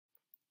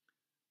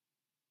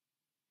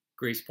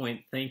Grace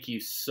Point, thank you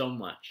so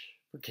much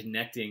for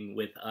connecting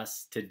with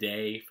us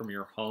today from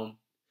your home.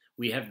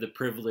 We have the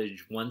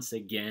privilege once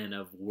again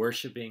of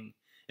worshiping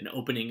and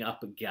opening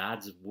up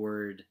God's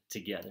Word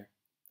together.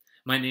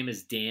 My name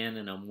is Dan,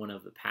 and I'm one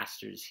of the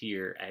pastors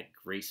here at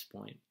Grace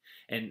Point.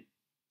 And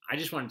I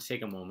just wanted to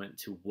take a moment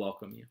to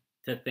welcome you,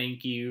 to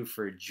thank you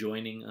for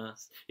joining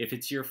us. If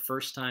it's your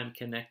first time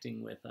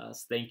connecting with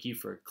us, thank you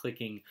for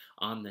clicking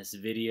on this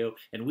video.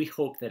 And we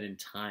hope that in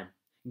time,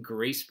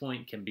 Grace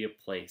Point can be a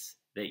place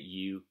that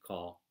you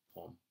call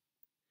home.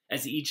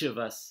 As each of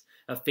us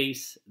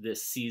face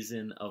this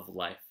season of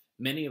life,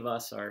 many of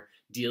us are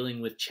dealing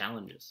with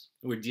challenges.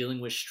 We're dealing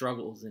with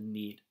struggles and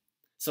need.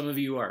 Some of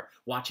you are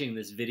watching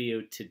this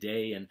video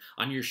today, and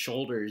on your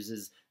shoulders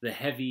is the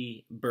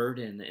heavy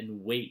burden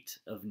and weight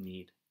of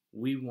need.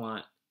 We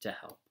want to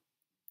help.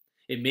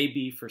 It may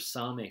be for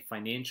some a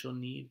financial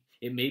need.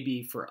 It may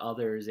be for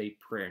others a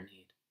prayer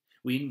need.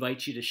 We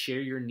invite you to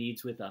share your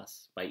needs with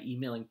us by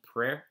emailing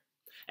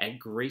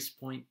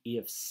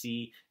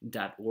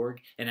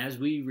prayer@gracepointefc.org. And as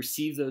we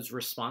receive those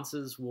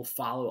responses, we'll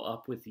follow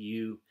up with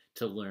you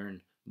to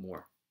learn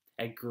more.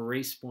 At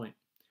Grace Point,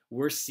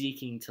 we're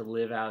seeking to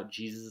live out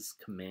Jesus'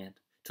 command,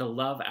 to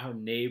love our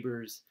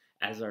neighbors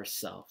as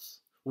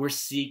ourselves. We're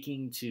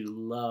seeking to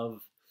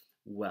love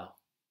well.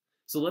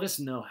 So let us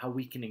know how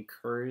we can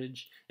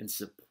encourage and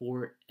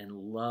support and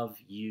love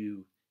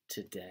you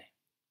today.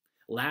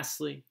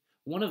 Lastly,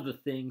 one of the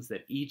things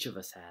that each of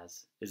us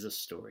has is a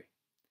story.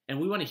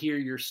 And we want to hear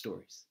your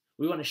stories.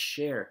 We want to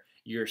share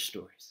your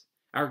stories,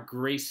 our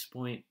Grace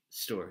Point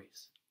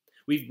stories.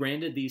 We've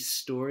branded these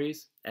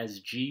stories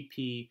as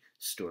GP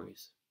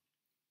Stories.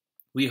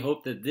 We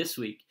hope that this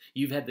week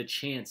you've had the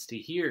chance to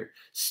hear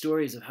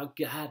stories of how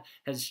God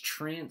has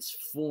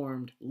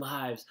transformed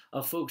lives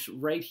of folks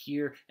right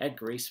here at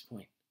Grace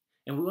Point.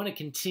 And we want to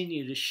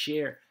continue to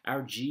share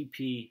our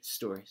GP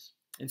stories.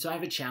 And so I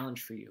have a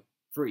challenge for you,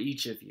 for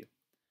each of you.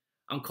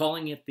 I'm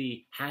calling it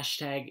the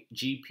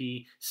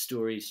 #GP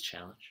Stories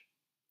Challenge.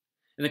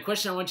 And the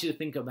question I want you to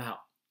think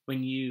about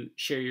when you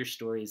share your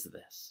story is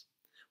this: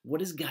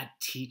 what is God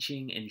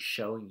teaching and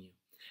showing you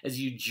as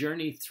you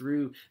journey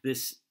through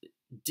this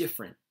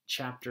different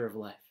chapter of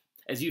life?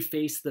 As you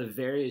face the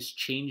various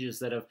changes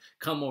that have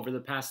come over the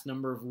past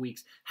number of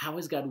weeks, how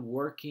is God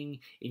working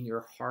in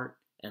your heart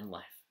and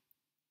life?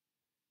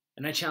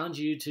 And I challenge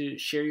you to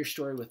share your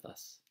story with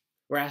us.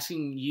 We're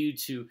asking you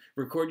to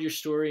record your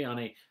story on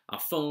a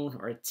phone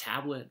or a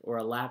tablet or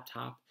a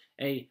laptop,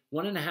 a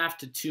 1.5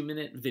 to 2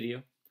 minute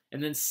video,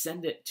 and then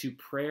send it to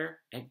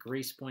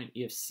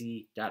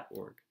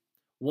prayer@gracepointefc.org.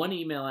 One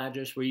email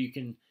address where you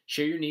can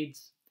share your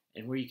needs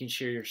and where you can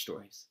share your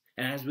stories.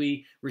 And as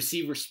we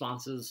receive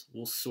responses,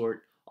 we'll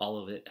sort all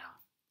of it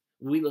out.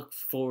 We look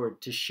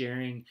forward to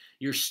sharing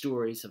your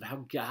stories of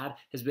how God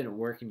has been at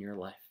work in your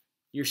life,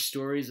 your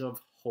stories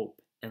of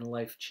hope and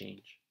life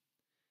change.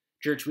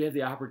 Church, we have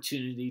the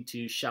opportunity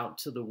to shout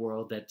to the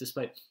world that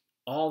despite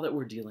all that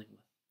we're dealing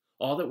with,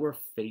 all that we're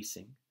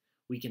facing,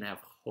 we can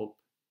have hope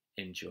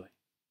and joy.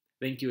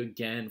 Thank you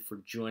again for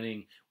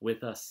joining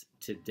with us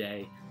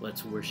today.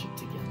 Let's worship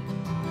together.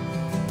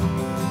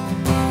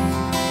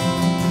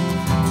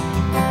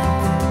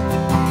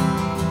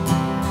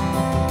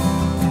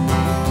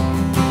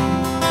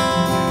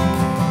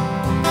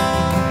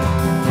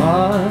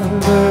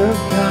 Father of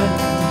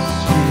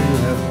kindness, you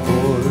have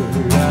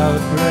poured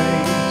out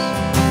grace.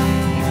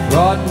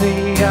 Brought me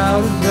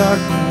out of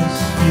darkness,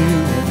 you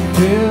have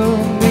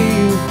filled me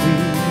with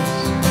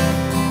peace.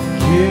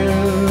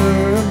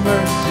 Giver of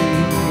mercy,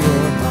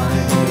 you're my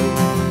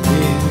hope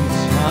in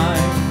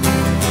time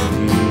of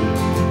need.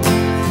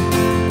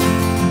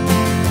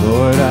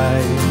 Lord,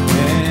 I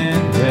can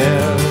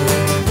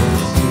never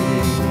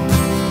see.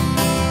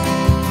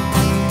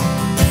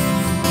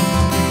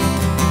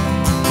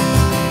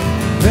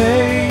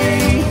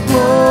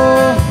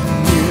 Faithful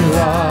you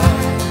are.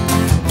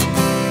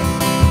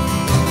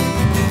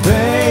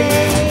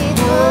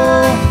 Faithful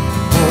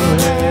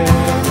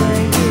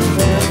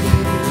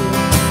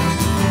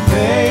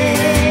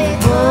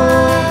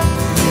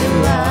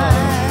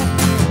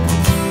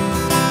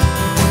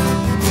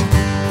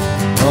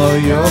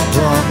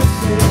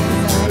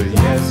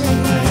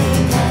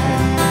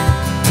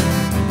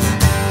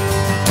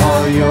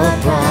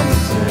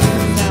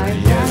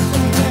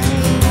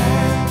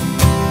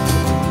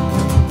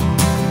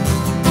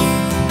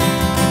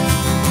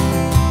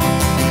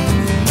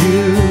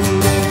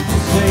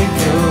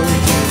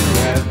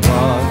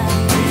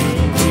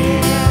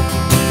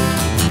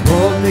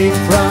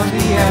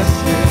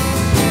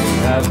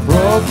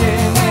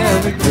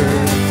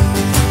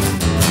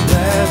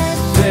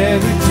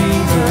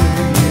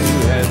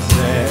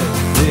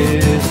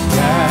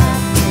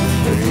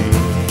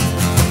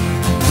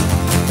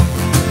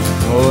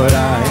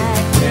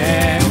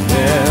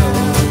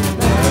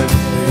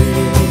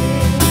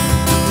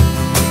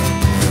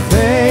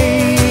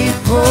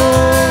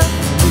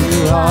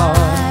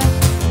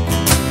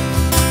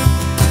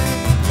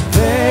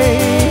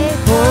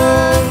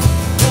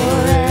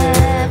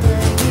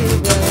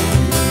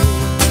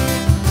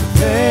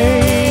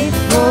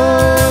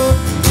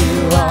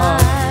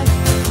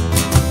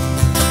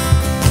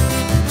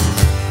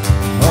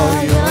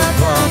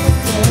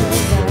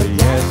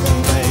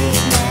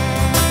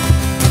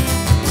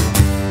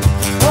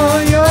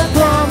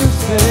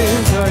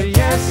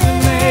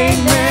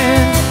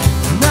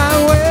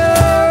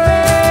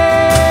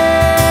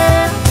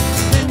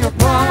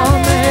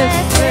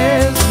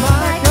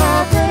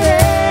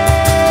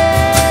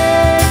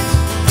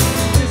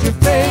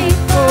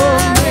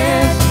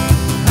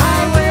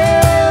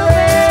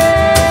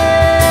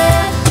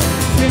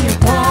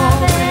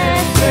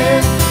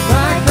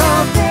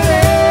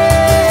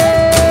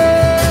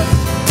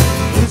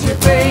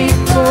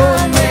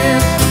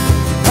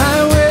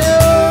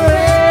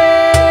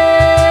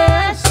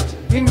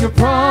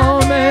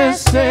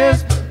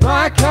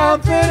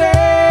confidence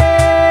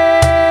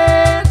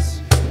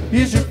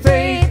is your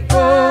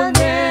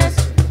faithfulness.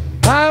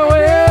 I will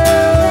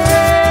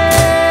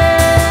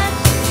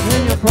rest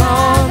in your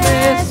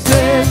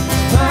promises.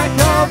 My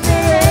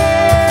confidence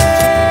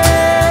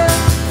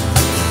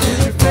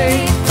is your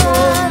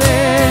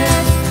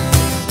faithfulness.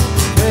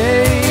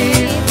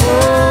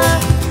 Faithful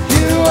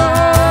you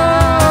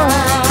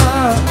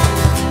are.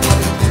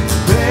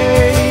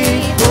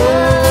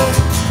 Faithful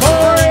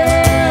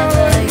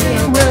forever you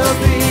will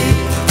be.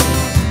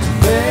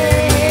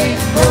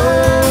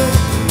 Faithful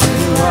you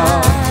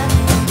are.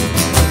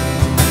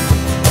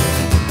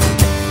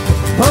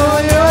 For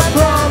your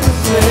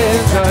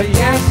promises are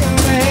yes and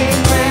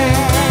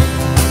amen.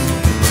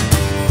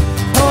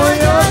 For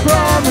your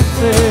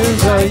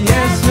promises are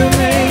yes and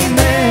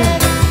amen.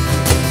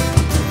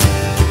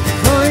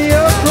 For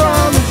your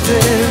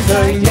promises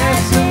are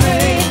yes and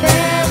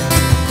amen.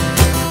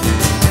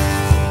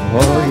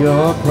 For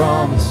your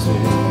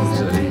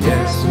promises are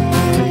yes and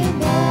amen.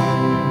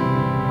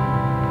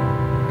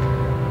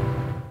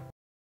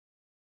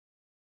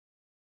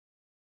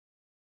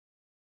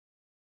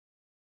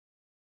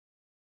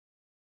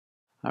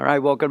 All right,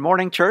 well, good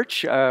morning,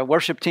 church.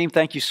 Worship team,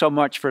 thank you so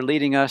much for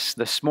leading us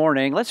this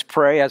morning. Let's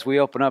pray as we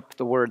open up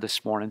the Word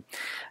this morning.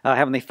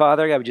 Heavenly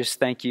Father, I would just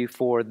thank you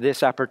for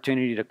this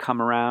opportunity to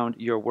come around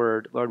your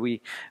Word. Lord,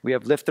 we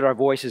have lifted our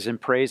voices in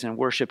praise and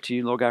worship to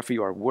you, Lord God, for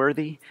you are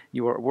worthy.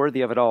 You are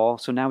worthy of it all.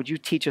 So now would you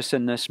teach us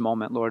in this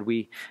moment, Lord?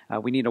 We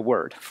need a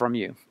word from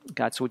you.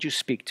 God, so would you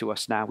speak to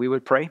us now? We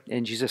would pray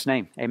in Jesus'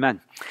 name.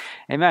 Amen.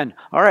 Amen.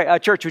 All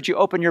right, church, would you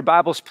open your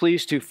Bibles,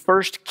 please, to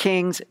 1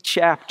 Kings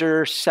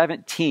chapter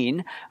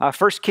 17.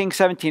 1 Kings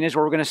 17 is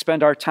where we're going to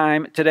spend our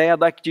time today. I'd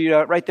like you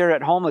to, right there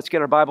at home, let's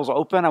get our Bibles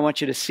open. I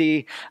want you to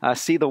see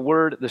the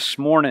Word this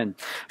morning.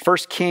 1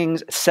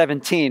 Kings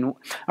 17. All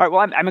right,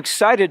 well, I'm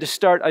excited to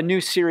start a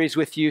new series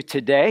with you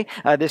today.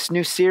 This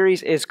new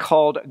series is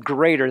called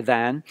Greater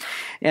Than.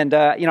 And,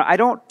 I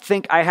don't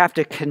think I have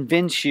to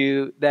convince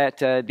you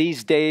that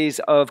these days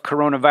of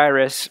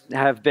coronavirus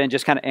have been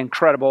just kind of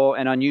incredible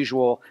and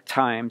unusual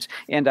times.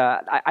 And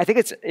I think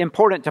it's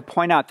important to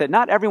point out that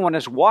not everyone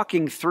is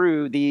walking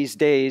through these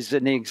days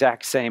in the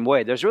exact same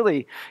way. There's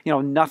really,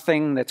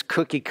 nothing that's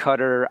cookie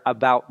cutter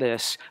about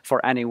this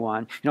for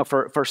anyone.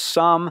 For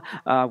some,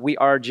 we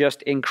are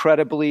just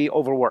incredibly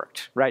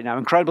overworked right now,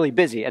 incredibly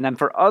busy. And then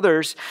for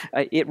others,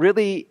 it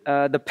really,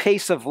 the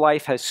pace of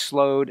life has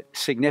slowed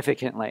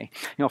significantly.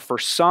 For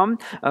some,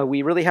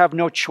 we really have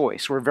no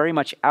choice. We're very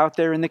much out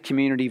there in the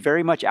community,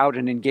 very much out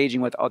and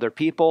engaging with other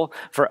people.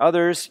 For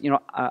others,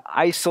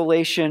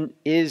 isolation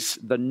is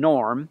the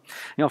norm.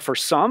 For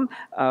some,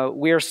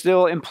 we are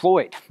still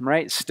employed,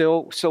 right?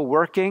 Still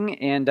working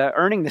and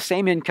earning the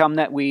same income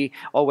that we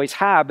always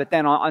have. But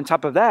then on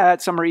top of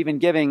that, some are even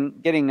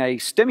getting a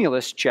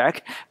stimulus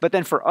check. But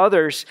then for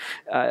others,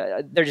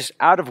 they're just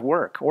out of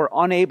work or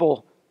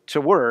unable to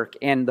work,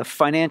 and the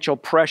financial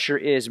pressure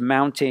is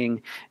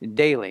mounting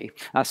daily.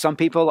 Some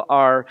people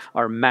are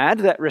mad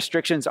that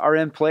restrictions are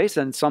in place,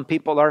 and some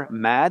people are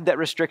mad that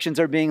restrictions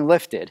are being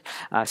lifted.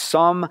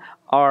 Some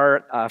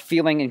are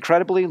feeling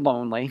incredibly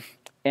lonely.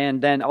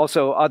 And then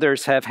also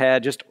others have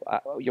had just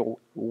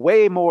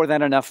way more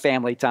than enough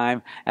family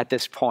time at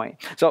this point.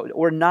 So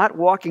we're not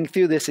walking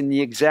through this in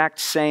the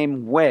exact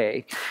same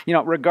way,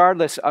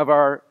 regardless of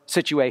our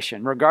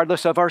situation,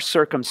 regardless of our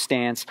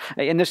circumstance.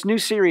 In this new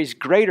series,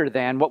 Greater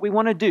Than, what we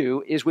want to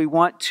do is we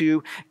want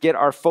to get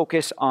our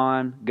focus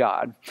on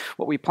God.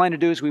 What we plan to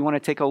do is we want to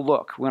take a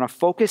look. We want to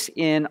focus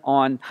in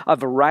on a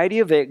variety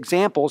of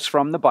examples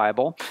from the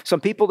Bible. Some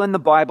people in the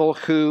Bible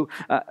who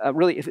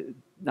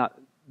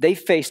they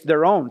faced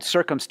their own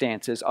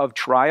circumstances of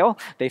trial.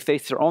 They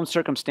faced their own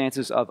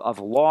circumstances of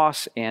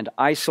loss and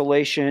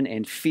isolation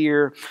and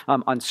fear,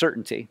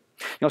 uncertainty.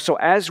 So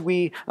as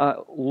we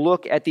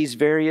look at these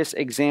various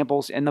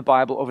examples in the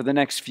Bible over the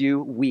next few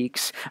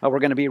weeks, we're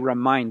going to be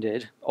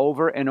reminded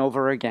over and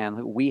over again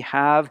that we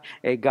have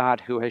a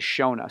God who has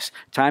shown us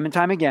time and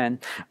time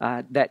again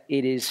that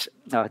it is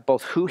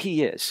both who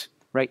He is,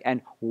 right,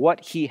 and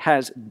what He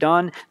has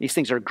done. These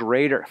things are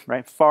greater,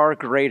 right, far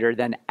greater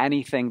than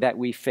anything that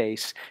we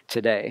face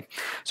today.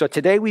 So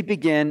today we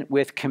begin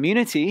with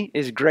community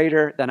is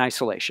greater than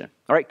isolation.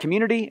 All right,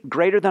 community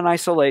greater than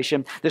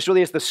isolation. This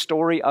really is the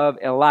story of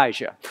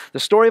Elijah. The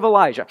story of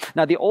Elijah.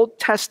 Now, the Old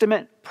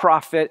Testament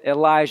prophet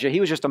Elijah,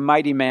 he was just a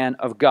mighty man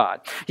of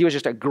God. He was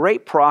just a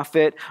great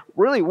prophet,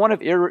 really one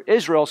of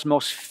Israel's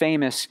most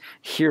famous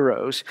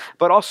heroes.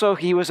 But also,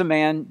 he was a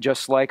man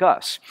just like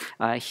us.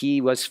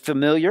 He was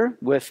familiar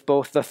with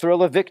both the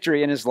thrill of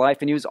victory in his life,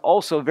 and he was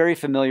also very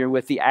familiar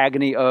with the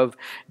agony of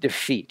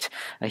defeat.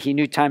 He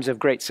knew times of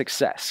great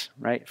success,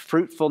 right?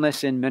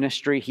 Fruitfulness in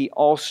ministry. He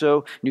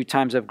also knew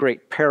times of great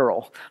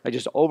peril, like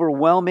just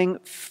overwhelming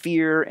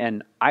fear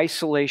and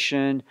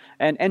isolation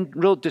and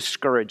real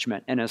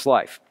discouragement in his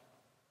life.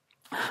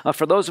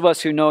 For those of us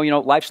who know,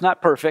 life's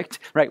not perfect,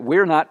 right?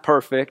 We're not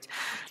perfect.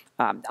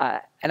 And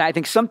I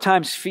think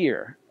sometimes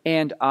fear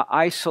and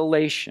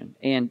isolation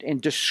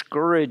and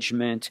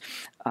discouragement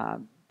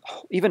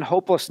even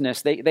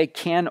hopelessness, they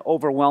can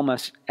overwhelm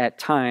us at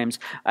times.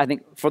 I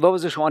think for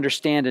those of us who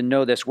understand and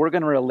know this, we're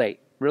going to relate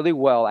really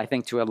well, I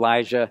think, to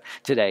Elijah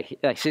today.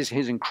 His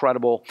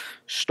incredible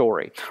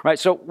story. Right?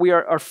 So we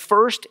are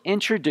first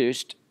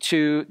introduced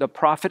to the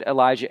prophet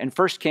Elijah in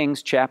 1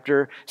 Kings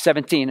chapter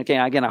 17.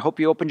 Again, I hope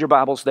you opened your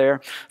Bibles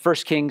there. 1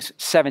 Kings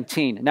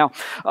 17. Now,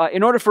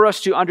 in order for us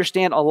to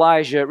understand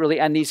Elijah, really,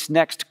 and these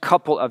next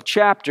couple of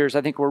chapters,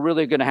 I think we're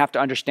really going to have to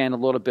understand a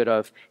little bit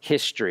of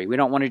history. We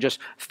don't want to just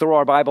throw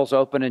our Bibles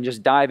open and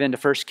just dive into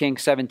 1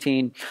 Kings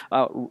 17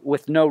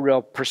 with no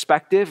real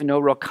perspective, no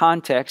real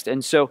context.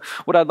 And so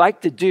what I'd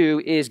like to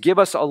do is give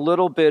us a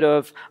little bit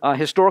of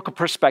historical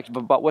perspective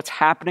about what's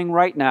happening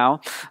right now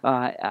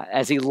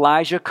as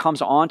Elijah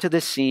comes onto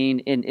the scene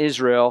in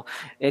Israel.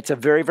 It's a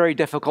very, very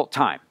difficult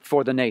time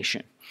for the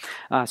nation.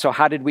 So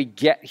how did we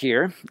get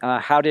here?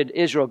 How did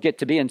Israel get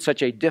to be in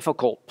such a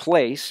difficult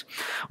place?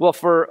 Well,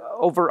 for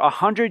over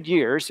 100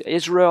 years,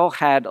 Israel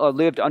had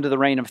lived under the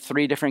reign of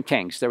three different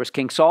kings. There was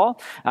King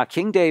Saul,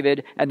 King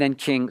David, and then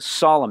King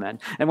Solomon.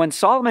 And when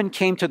Solomon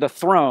came to the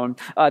throne,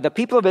 the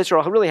people of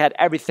Israel really had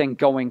everything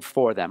going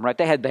for them, right?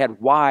 They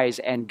had wise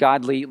and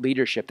godly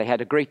leadership. They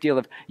had a great deal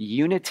of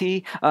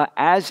unity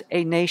as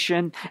a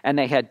nation, and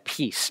they had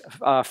peace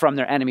from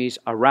their enemies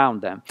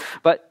around them.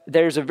 But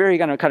there's a very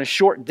kind of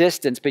short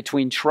distance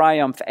between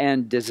triumph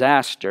and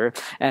disaster.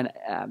 And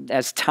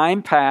as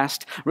time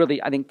passed,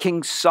 really, I think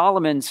King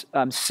Solomon's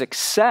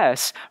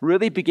success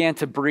really began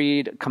to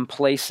breed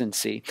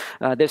complacency.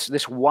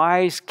 This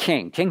wise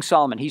king, King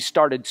Solomon, he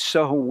started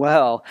so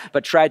well,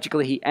 but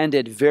tragically he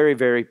ended very,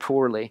 very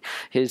poorly.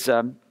 His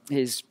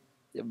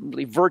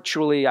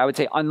virtually, I would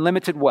say,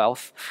 unlimited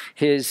wealth,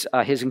 his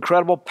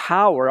incredible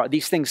power,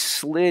 these things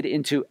slid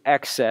into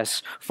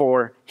excess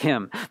for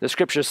him. The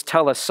scriptures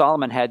tell us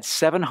Solomon had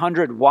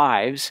 700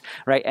 wives,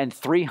 right, and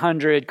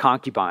 300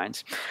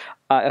 concubines.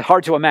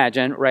 Hard to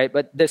imagine, right?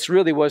 But this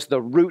really was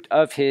the root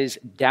of his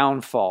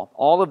downfall.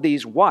 All of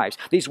these wives.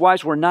 These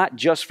wives were not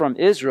just from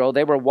Israel.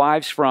 They were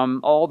wives from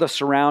all the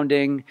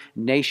surrounding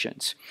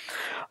nations.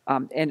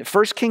 And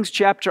 1 Kings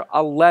chapter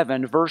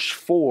 11, verse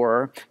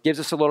 4, gives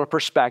us a little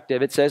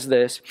perspective. It says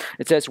this.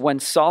 It says, when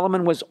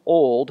Solomon was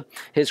old,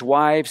 his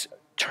wives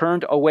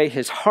turned away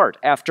his heart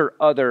after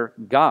other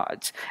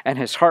gods, and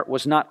his heart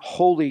was not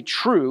wholly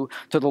true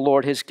to the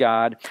Lord his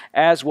God,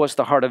 as was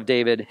the heart of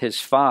David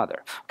his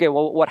father. Okay,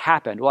 well, what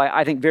happened? Well,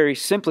 I think very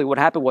simply what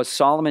happened was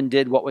Solomon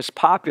did what was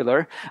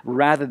popular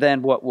rather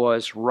than what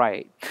was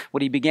right.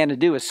 What he began to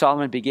do is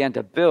Solomon began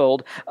to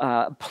build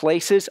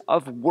places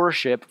of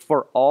worship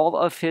for all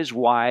of his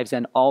wives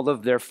and all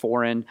of their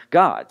foreign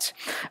gods.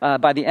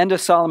 By the end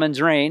of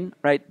Solomon's reign,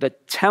 right, the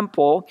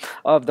temple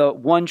of the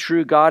one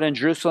true God in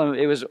Jerusalem,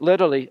 it was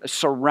literally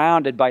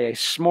surrounded by a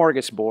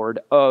smorgasbord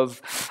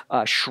of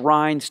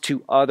shrines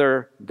to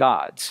other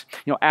gods.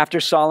 You know, after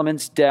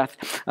Solomon's death,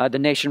 the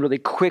nation really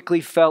quickly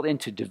fell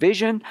into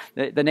division.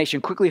 The nation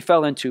quickly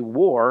fell into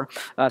war,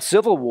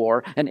 civil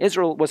war, and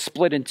Israel was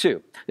split in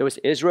two. There was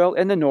Israel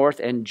in the north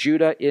and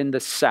Judah in the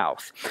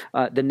south.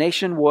 The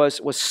nation was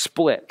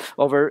split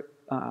over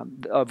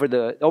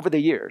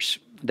the years.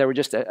 There were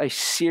just a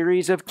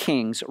series of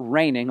kings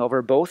reigning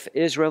over both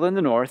Israel in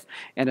the north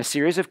and a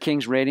series of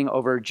kings reigning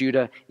over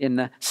Judah in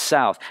the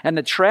south. And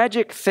the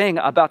tragic thing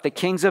about the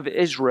kings of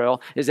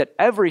Israel is that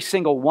every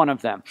single one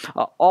of them,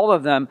 all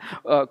of them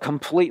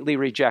completely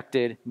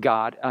rejected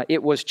God.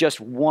 It was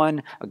just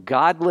one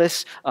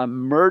godless,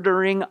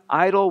 murdering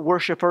idol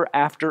worshiper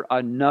after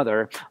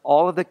another,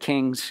 all of the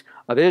kings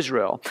of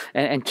Israel.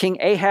 And King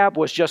Ahab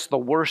was just the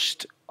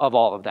worst of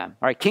all of them.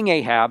 All right, King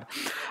Ahab,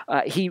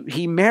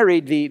 he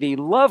married the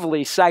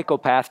lovely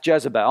psychopath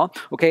Jezebel,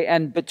 okay,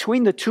 and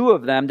between the two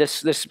of them,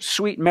 this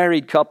sweet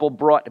married couple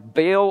brought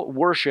Baal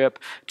worship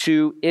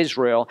to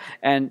Israel,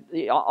 and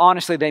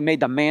honestly, they made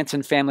the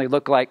Manson family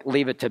look like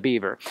Leave It to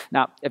Beaver.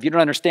 Now, if you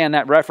don't understand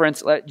that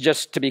reference,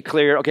 just to be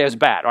clear, okay, it was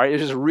bad, all right, it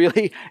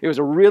was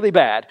really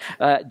bad.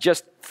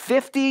 Just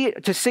 50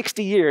 to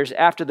 60 years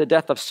after the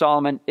death of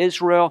Solomon,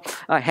 Israel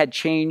had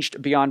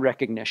changed beyond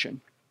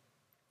recognition.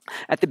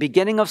 At the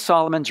beginning of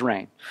Solomon's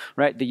reign,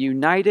 right, the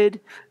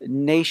united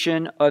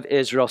nation of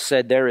Israel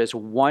said there is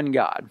one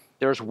God.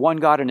 There's one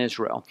God in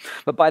Israel.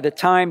 But by the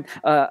time,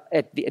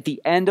 at the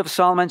end of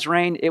Solomon's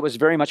reign, it was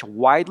very much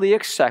widely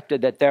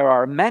accepted that there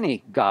are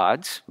many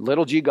gods,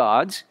 little g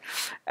gods.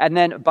 And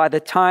then by the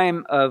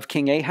time of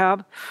King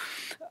Ahab,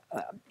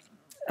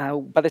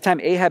 by the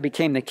time Ahab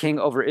became the king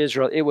over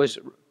Israel, it was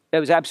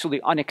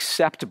absolutely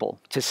unacceptable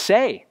to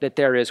say that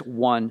there is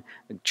one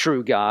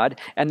true God,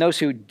 and those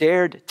who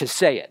dared to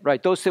say it,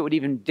 right? Those that would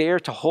even dare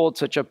to hold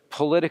such a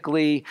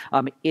politically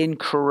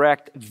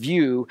incorrect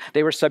view,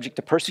 they were subject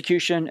to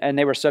persecution and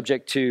they were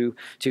subject to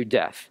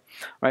death,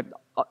 right?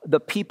 The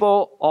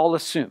people all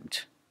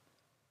assumed,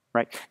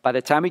 right? By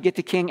the time we get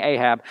to King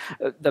Ahab,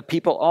 the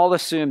people all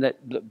assume that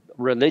all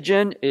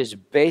religion is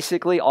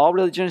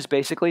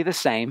basically the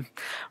same,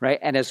 right?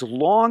 And as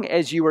long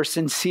as you are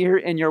sincere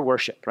in your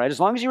worship, right?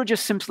 As long as you were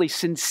just simply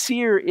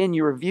sincere in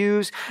your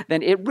views,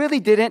 then it really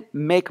didn't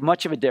make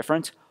much of a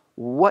difference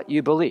what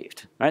you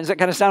believed. Right? Does that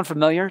kind of sound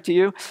familiar to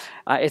you?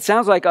 It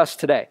sounds like us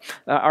today,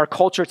 our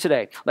culture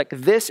today. Like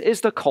this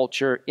is the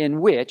culture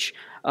in which,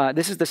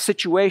 this is the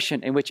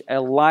situation in which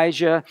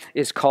Elijah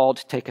is called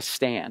to take a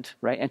stand,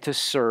 right, and to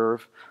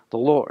serve the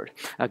Lord.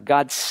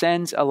 God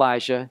sends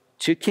Elijah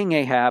to King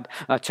Ahab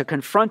to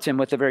confront him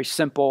with a very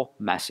simple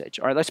message.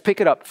 All right, let's pick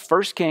it up.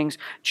 1 Kings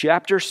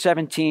chapter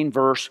 17,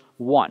 verse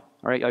 1.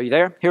 All right, are you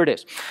there? Here it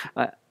is.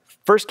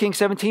 1 Kings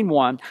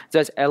 17:1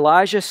 says,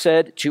 Elijah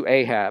said to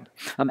Ahab,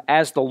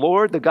 as the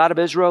Lord, the God of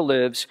Israel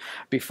lives,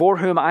 before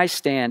whom I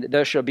stand,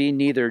 there shall be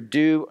neither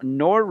dew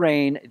nor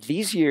rain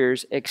these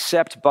years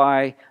except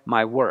by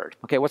my word.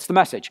 Okay, what's the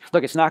message?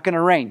 Look, it's not going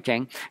to rain,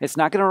 King. It's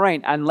not going to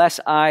rain unless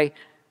I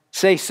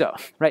say so,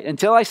 right?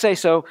 Until I say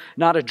so,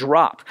 not a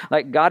drop.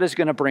 Like God is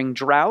going to bring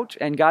drought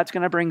and God's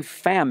going to bring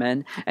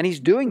famine. And he's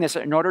doing this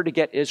in order to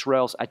get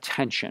Israel's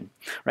attention,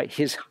 right?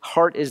 His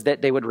heart is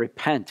that they would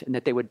repent and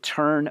that they would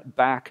turn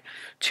back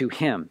to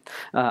him.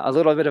 A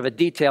little bit of a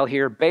detail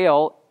here.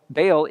 Baal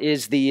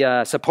is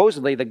the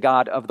supposedly the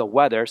god of the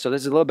weather. So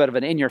this is a little bit of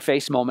an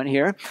in-your-face moment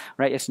here,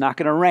 right? It's not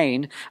going to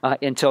rain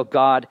until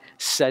God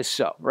says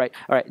so, right?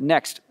 All right,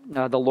 next,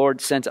 the Lord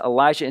sent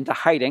Elijah into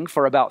hiding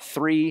for about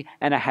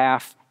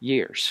 3.5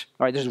 years.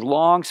 All right, this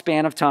long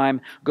span of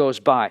time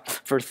goes by.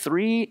 For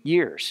 3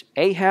 years,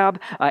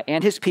 Ahab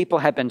and his people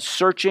have been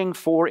searching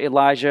for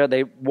Elijah.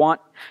 They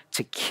want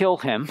to kill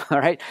him, all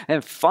right?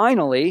 And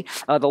finally,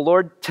 the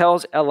Lord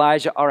tells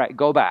Elijah, all right,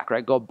 go back,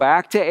 right? Go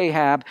back to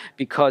Ahab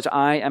because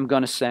I am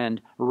going to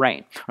send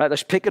rain. All right,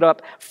 let's pick it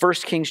up. 1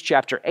 Kings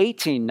chapter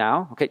 18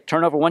 now. Okay,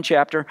 turn over one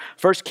chapter.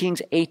 1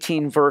 Kings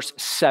 18, verse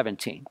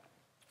 17.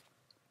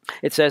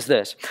 It says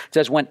this. It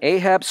says, when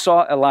Ahab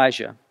saw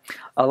Elijah,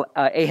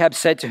 Ahab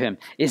said to him,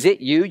 is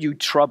it you, you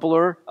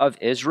troubler of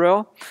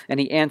Israel? And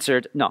he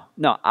answered, no,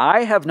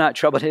 I have not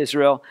troubled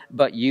Israel,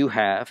 but you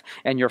have,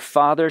 and your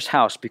father's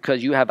house,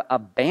 because you have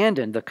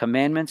abandoned the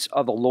commandments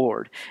of the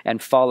Lord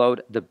and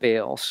followed the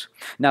Baals.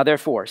 Now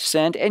therefore,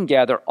 send and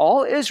gather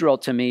all Israel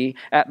to me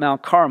at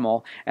Mount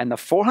Carmel, and the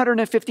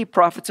 450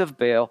 prophets of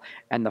Baal,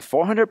 and the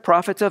 400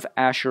 prophets of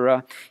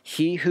Asherah,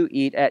 he who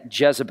eat at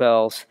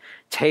Jezebel's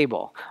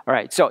table. All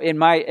right, so in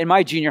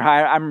my junior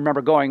high, I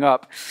remember going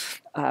up,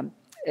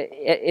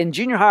 in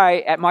junior high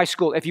at my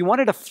school, if you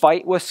wanted to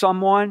fight with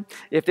someone,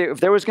 if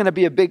there was going to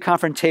be a big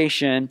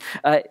confrontation,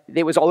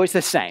 it was always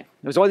the same.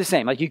 It was always the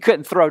same. Like you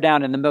couldn't throw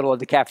down in the middle of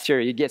the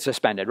cafeteria, you'd get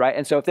suspended, right?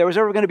 And so if there was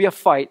ever going to be a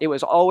fight, it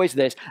was always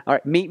this. All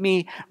right, meet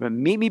me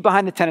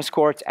behind the tennis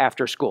courts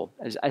after school.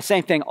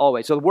 Same thing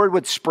always. So the word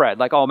would spread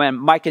like, oh man,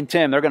 Mike and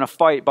Tim, they're going to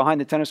fight behind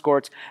the tennis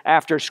courts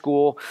after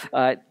school.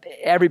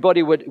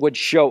 Everybody would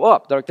show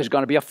up. There's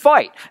going to be a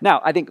fight.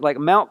 Now, I think like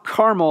Mount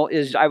Carmel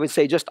is, I would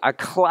say, just a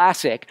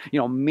classic,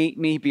 meet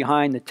me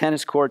behind the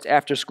tennis courts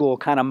after school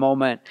kind of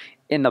moment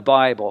in the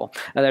Bible.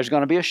 Now, there's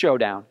going to be a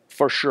showdown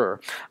for sure.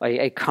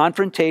 A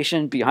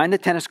confrontation behind the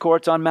tennis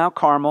courts on Mount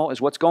Carmel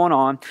is what's going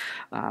on.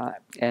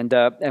 And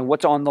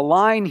what's on the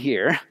line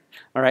here,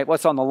 all right,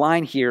 what's on the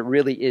line here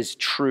really is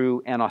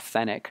true and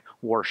authentic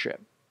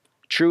worship.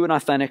 True and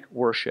authentic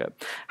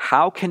worship.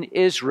 How can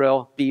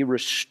Israel be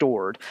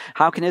restored?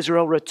 How can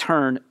Israel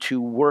return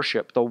to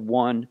worship the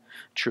one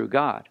true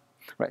God?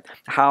 Right?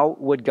 How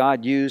would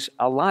God use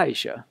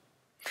Elijah?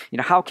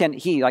 How can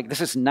he, like this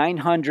is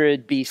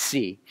 900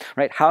 BC,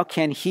 right? How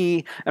can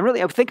he, and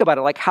really think about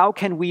it, like how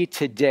can we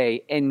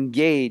today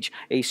engage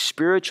a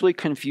spiritually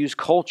confused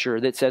culture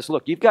that says,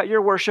 look, you've got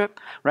your worship,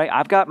 right?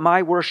 I've got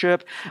my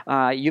worship.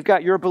 You've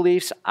got your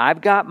beliefs.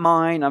 I've got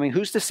mine. I mean,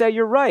 who's to say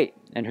you're right?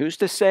 And who's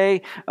to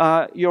say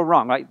you're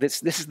wrong, right?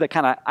 This is the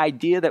kind of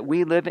idea that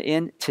we live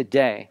in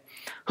today.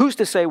 Who's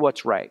to say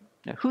what's right?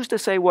 Now, who's to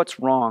say what's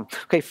wrong?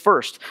 Okay,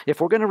 first, if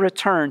we're going to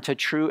return to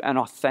true and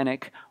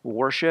authentic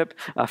worship,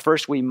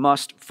 first we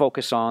must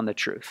focus on the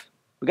truth.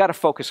 We've got to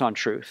focus on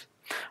truth.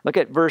 Look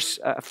at 1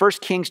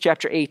 Kings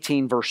chapter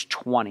 18, verse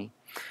 20.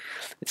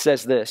 It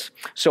says this,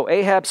 so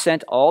Ahab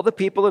sent all the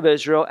people of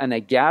Israel, and they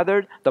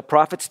gathered the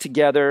prophets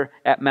together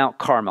at Mount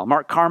Carmel.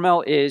 Mount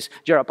Carmel is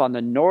up on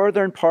the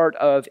northern part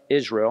of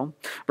Israel.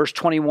 Verse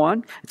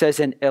 21, it says,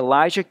 and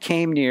Elijah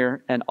came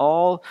near and to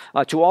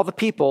all the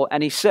people,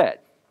 and he said,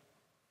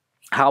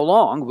 how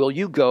long will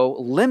you go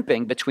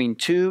limping between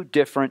two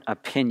different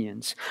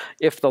opinions?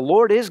 If the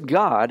Lord is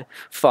God,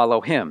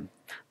 follow him.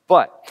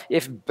 But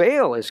if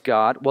Baal is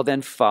God, well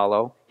then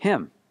follow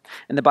him.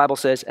 And the Bible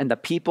says, and the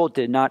people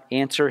did not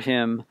answer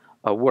him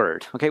a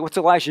word. Okay, what's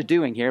Elijah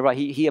doing here? Well,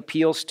 he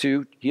appeals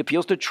to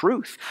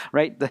truth,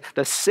 right?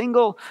 The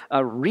single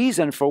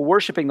reason for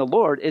worshiping the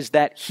Lord is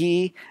that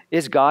he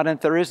is God and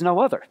there is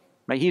no other.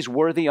 Right? He's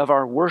worthy of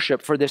our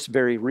worship for this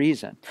very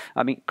reason.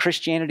 I mean,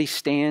 Christianity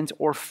stands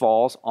or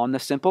falls on the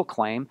simple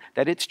claim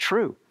that it's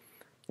true.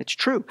 It's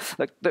true.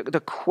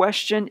 The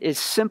question is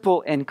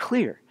simple and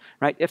clear.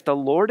 Right? If the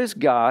Lord is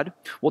God,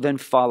 well then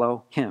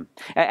follow him.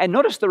 And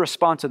notice the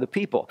response of the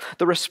people.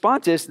 The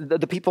response is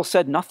the people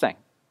said nothing.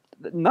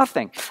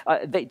 Nothing.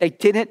 They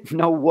didn't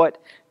know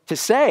what to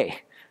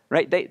say.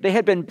 right? They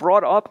had been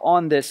brought up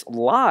on this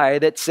lie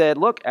that said,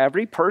 look,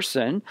 every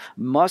person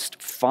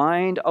must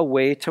find a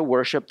way to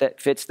worship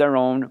that fits their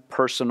own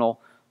personal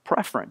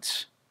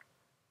preference.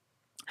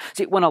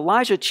 See, when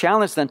Elijah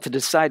challenged them to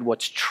decide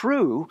what's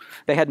true,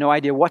 they had no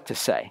idea what to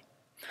say.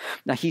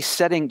 Now, he's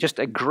setting just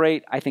a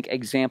great, I think,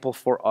 example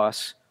for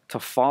us to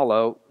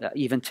follow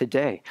even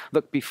today.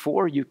 Look,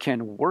 before you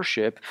can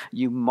worship,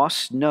 you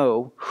must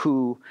know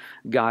who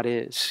God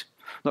is.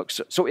 Look,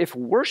 so if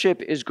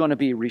worship is going to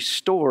be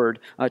restored,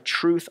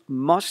 truth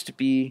must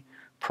be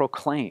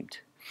proclaimed.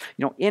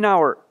 You know, in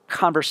our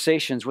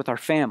conversations with our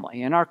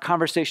family, in our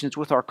conversations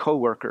with our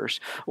coworkers,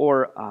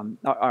 or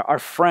our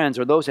friends,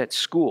 or those at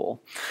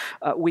school,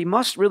 we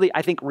must really,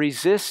 I think,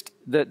 resist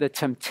the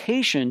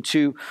temptation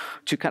to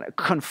kind of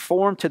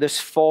conform to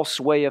this false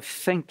way of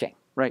thinking,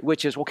 right?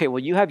 Which is, okay,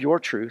 well, you have your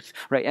truth,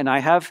 right, and I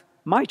have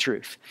my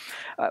truth.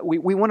 We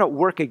want to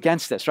work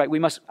against this, right? We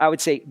must, I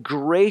would say,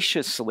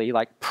 graciously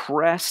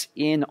press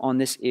in on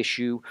this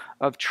issue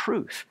of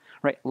truth,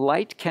 right?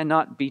 Light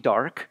cannot be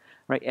dark,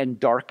 right? And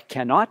dark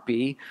cannot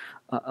be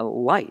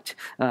light.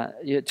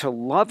 To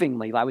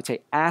lovingly, I would say,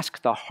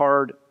 ask the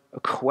hard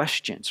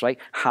questions, right?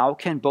 How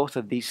can both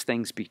of these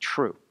things be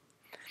true?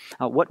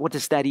 What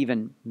does that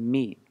even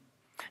mean?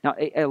 Now,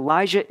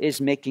 Elijah is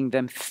making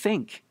them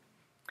think.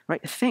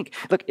 Right? Think.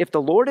 Look, if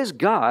the Lord is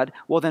God,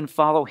 well, then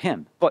follow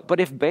him. But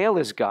if Baal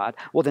is God,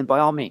 well, then by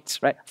all means,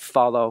 right?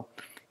 Follow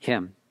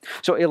him.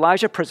 So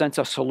Elijah presents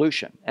a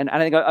solution, and I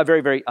think a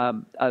very, very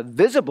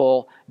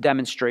visible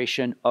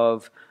demonstration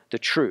of the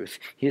truth.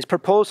 His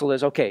proposal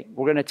is, okay,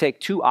 we're going to take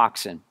 2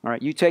 oxen. All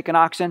right, you take an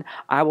oxen,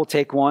 I will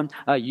take one.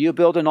 You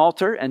build an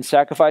altar and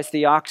sacrifice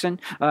the oxen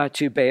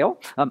to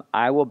Baal.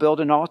 I will build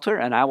an altar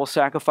and I will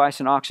sacrifice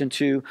an oxen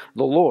to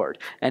the Lord.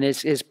 And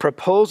his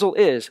proposal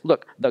is,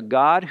 look, the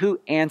God who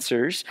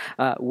answers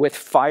with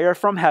fire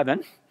from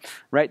heaven,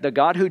 right? The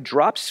God who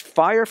drops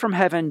fire from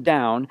heaven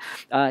down,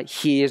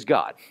 he is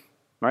God.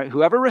 Right?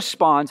 Whoever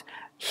responds,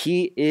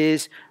 he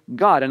is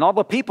God. And all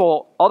the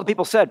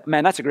people said,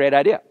 man, that's a great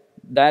idea.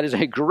 That is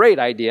a great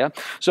idea.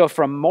 So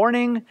from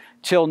morning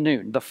till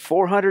noon, the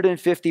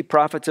 450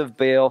 prophets of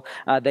Baal,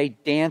 they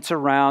dance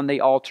around the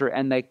altar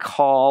and they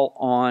call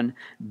on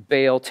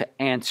Baal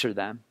to answer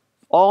them.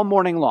 All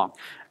morning long.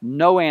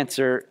 No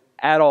answer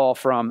at all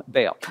from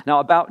Baal.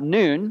 Now, about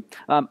noon,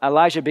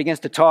 Elijah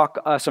begins to talk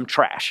some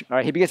trash. All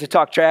right, he begins to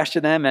talk trash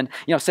to them, and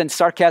since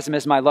sarcasm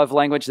is my love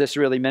language, this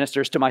really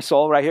ministers to my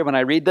soul right here when I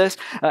read this.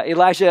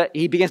 Elijah,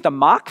 he begins to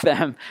mock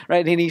them,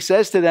 right, and he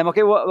says to them,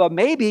 "Okay, well,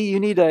 maybe you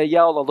need to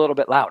yell a little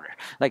bit louder.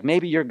 Like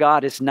maybe your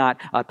God is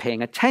not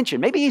paying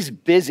attention. Maybe he's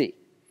busy."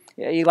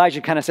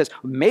 Elijah kind of says,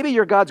 maybe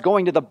your God's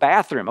going to the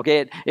bathroom.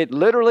 Okay, it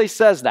literally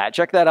says that.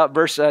 Check that out,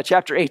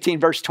 chapter 18,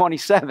 verse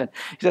 27.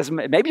 He says,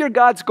 maybe your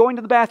God's going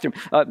to the bathroom.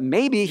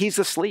 Maybe he's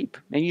asleep,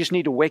 and you just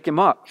need to wake him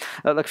up.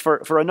 Look,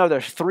 for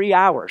another 3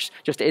 hours,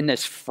 just in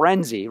this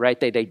frenzy, right?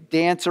 They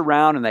dance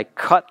around and they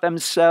cut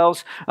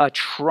themselves,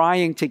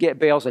 trying to get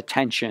Baal's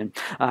attention,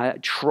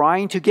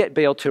 trying to get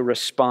Baal to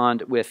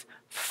respond with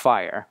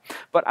fire.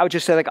 But I would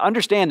just say,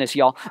 understand this,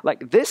 y'all.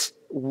 This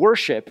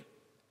worship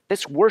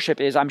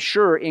is, I'm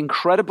sure,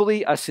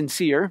 incredibly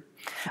sincere.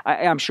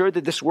 I'm sure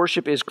that this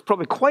worship is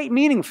probably quite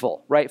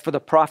meaningful, right, for the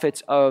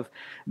prophets of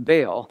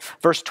Baal.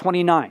 Verse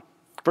 29,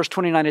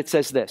 it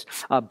says this,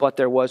 but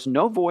there was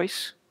no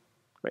voice,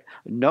 right?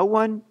 No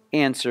one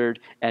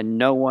answered, and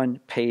no one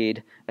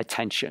paid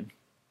attention.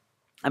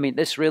 I mean,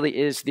 this really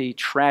is the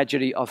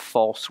tragedy of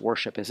false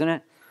worship, isn't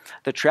it?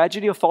 The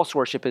tragedy of false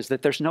worship is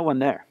that there's no one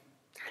there.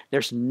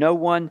 There's no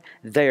one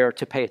there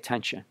to pay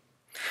attention.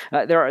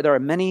 There are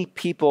many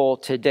people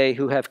today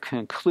who have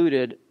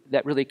concluded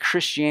that really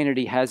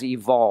Christianity has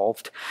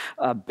evolved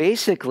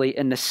basically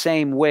in the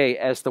same way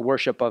as the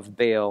worship of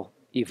Baal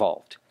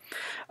evolved.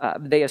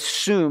 They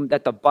assume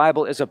that the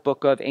Bible is a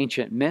book of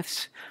ancient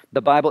myths.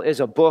 The Bible is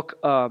a book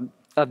of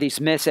these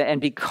myths, and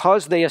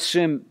because they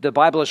assume the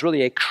Bible is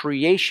really a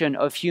creation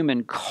of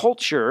human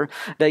culture,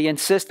 they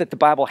insist that the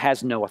Bible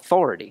has no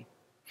authority.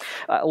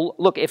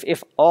 Look,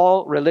 if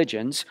all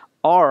religions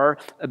are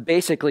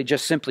basically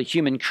just simply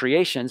human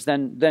creations,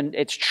 then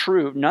it's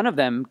true. None of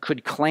them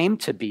could claim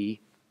to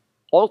be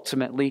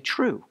ultimately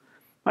true.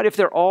 Right? If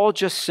they're all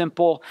just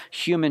simple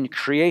human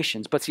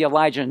creations. But see,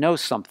 Elijah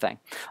knows something.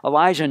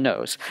 Elijah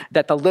knows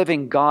that the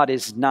living God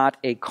is not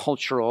a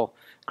cultural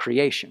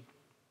creation.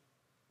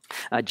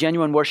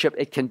 Genuine worship,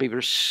 it can be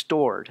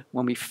restored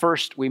when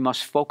we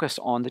must focus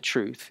on the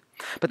truth.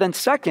 But then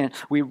second,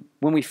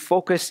 when we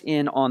focus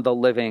in on the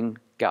living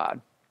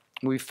God.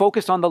 We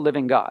focus on the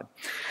living God.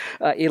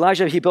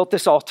 Elijah, he built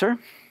this altar,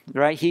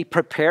 right? He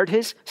prepared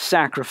his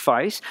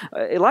sacrifice.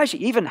 Elijah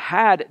even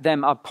had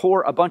them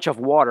pour a bunch of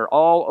water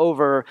all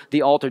over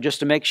the altar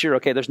just to make sure,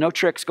 okay, there's no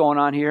tricks going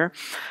on here.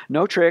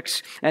 No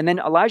tricks. And then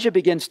Elijah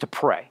begins to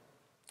pray.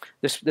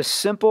 This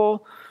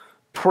simple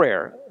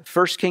prayer,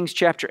 1 Kings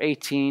chapter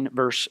 18,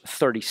 verse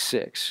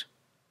 36.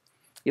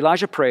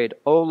 Elijah prayed,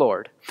 O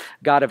Lord,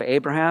 God of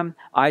Abraham,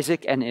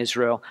 Isaac, and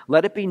Israel,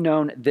 let it be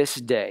known this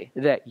day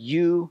that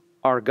you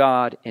are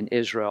God in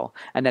Israel,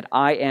 and that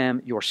I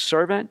am your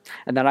servant,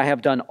 and that I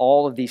have done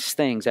all of these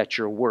things at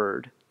your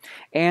word.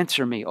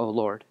 Answer me, O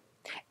Lord.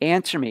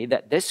 Answer me,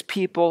 that this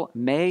people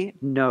may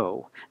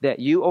know that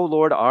you, O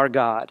Lord, are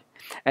God,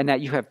 and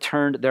that you have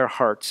turned their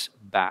hearts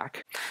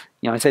back.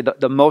 I say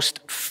the most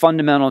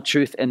fundamental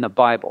truth in the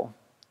Bible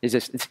is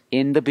this: it's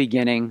in the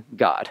beginning,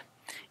 God.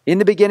 In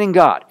the beginning,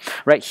 God,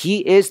 right?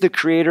 He is the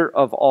creator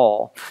of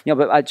all.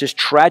 But just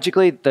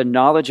tragically, the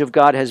knowledge of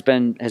God has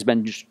been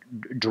just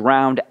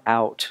drowned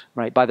out,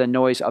 right, by the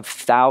noise of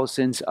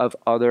thousands of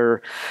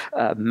other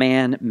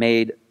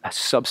man-made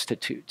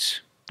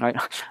substitutes, right?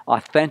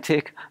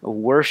 Authentic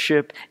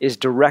worship is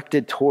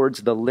directed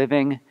towards the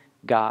living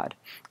God.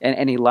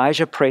 And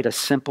Elijah prayed a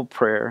simple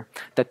prayer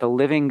that the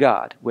living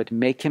God would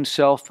make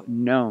himself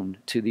known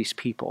to these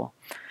people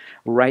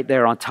right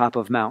there on top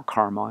of Mount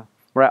Carmel.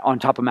 Right on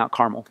top of Mount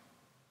Carmel.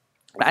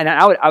 And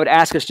I would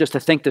ask us just to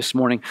think this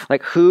morning,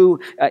 like, who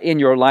in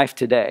your life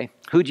today,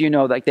 who do you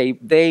know, like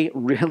they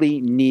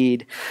really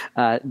need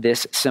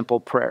this simple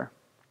prayer?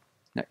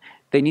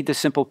 They need this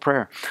simple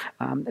prayer.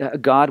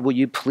 God, will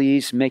you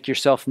please make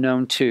yourself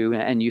known to,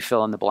 and you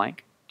fill in the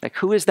blank. Like,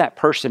 who is that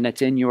person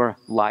that's in your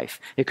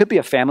life? It could be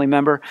a family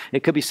member.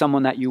 It could be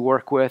someone that you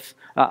work with,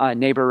 a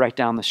neighbor right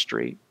down the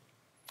street.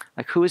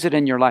 Like, who is it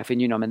in your life?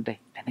 And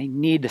and they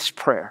need this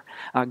prayer.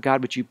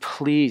 God, would you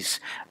please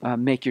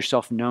make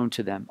yourself known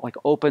to them? Like,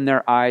 open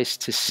their eyes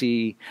to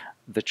see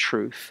the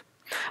truth.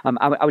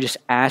 I would just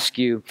ask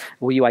you,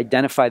 will you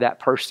identify that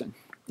person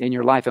in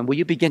your life? And will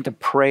you begin to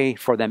pray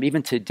for them?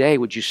 Even today,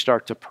 would you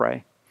start to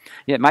pray?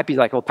 Yeah, it might be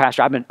like, oh,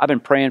 Pastor, I've been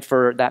praying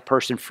for that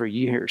person for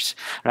years.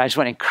 And I just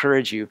want to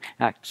encourage you,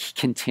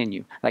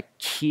 continue. Like,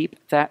 keep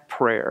that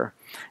prayer,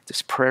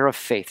 this prayer of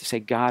faith, to say,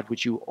 God,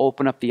 would you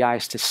open up the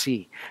eyes to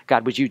see?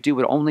 God, would you do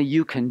what only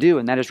you can do?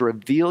 And that is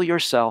reveal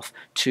yourself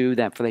to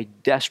them, for they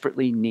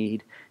desperately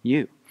need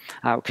you.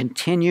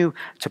 Continue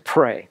to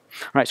pray.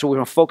 All right, so we're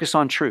going to focus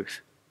on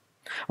truth.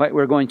 All right,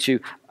 we're going to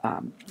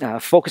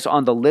focus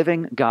on the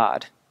living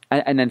God.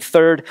 And then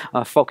third,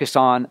 focus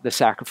on the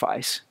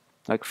sacrifice.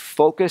 Like,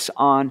 focus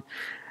on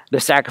the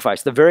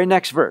sacrifice. The very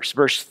next verse,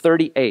 verse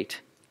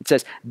 38, it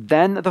says,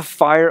 then the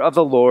fire of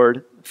the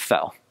Lord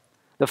fell.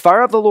 The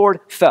fire of the Lord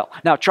fell.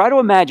 Now, try to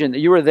imagine that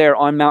you were there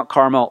on Mount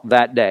Carmel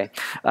that day.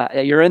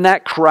 You're in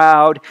that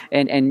crowd,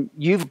 and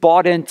you've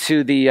bought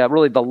into the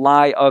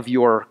lie of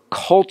your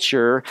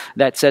culture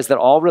that says that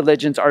all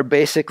religions are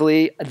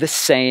basically the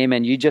same,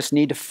 and you just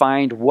need to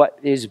find what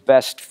is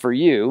best for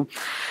you.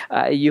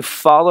 You've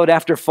followed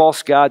after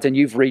false gods, and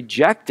you've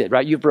rejected,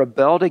 right? You've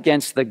rebelled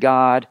against the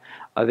God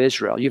of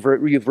Israel. You've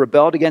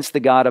rebelled against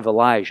the God of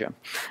Elijah.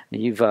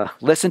 And you've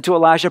listened to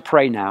Elijah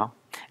pray now.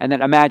 And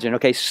then imagine,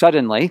 okay,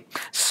 suddenly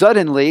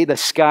the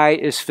sky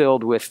is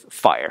filled with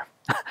fire.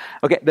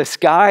 Okay, the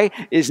sky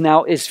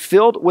is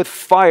filled with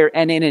fire,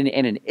 and in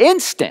an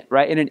instant,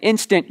 right? In an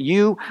instant,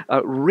 you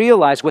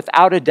realize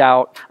without a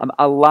doubt,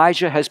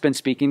 Elijah has been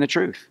speaking the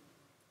truth.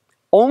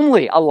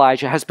 Only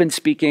Elijah has been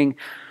speaking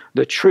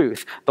the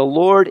truth. The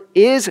Lord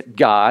is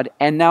God,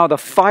 and now the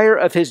fire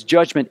of his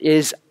judgment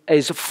is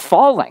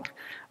falling.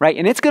 Right?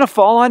 And it's going to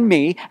fall on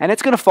me, and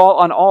it's going to fall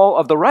on all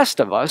of the rest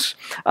of us.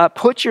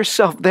 Put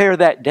yourself there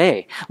that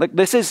day. Like,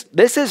 this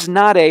is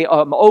not a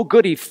oh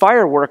goody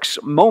fireworks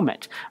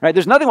moment. Right?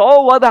 There's nothing,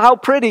 oh how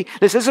pretty.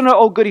 This isn't an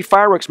oh goody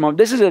fireworks moment.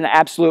 This is an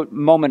absolute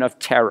moment of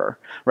terror,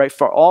 right,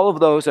 for all of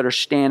those that are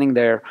standing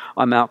there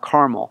on Mount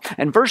Carmel.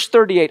 And verse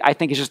 38, I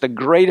think, is just the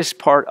greatest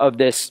part of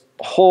this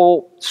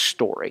whole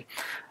story.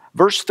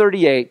 Verse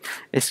 38,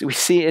 we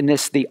see in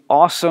this the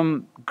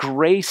awesome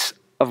grace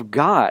of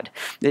God.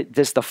 It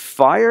says the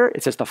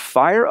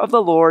fire of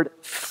the Lord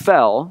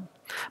fell,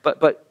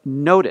 but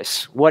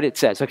notice what it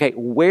says. Okay,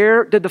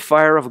 where did the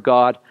fire of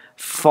God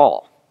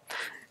fall?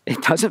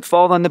 It doesn't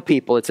fall on the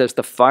people. It says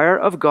the fire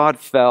of God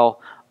fell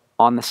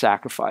on the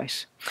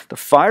sacrifice. The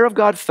fire of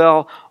God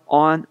fell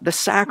on the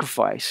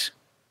sacrifice.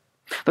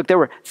 Look, there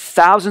were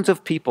thousands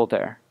of people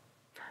there,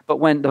 but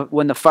when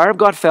the fire of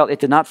God fell, it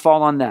did not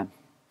fall on them.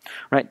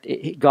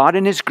 Right? God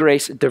in his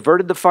grace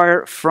diverted the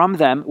fire from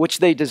them, which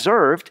they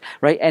deserved,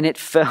 right? And it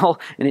fell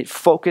and it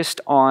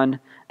focused on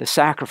the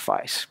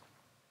sacrifice.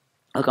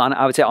 Look,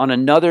 I would say on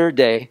another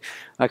day,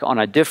 like on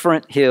a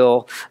different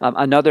hill,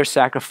 another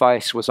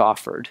sacrifice was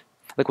offered.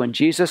 Like when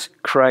Jesus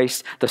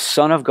Christ, the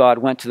Son of God,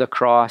 went to the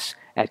cross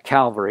at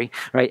Calvary,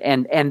 right?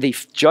 And the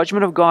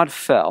judgment of God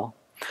fell,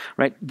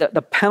 right?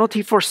 The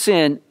penalty for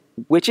sin,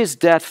 which is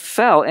death,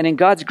 fell. And in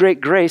God's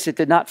great grace, it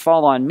did not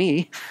fall on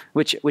me,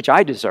 which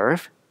I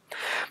deserve.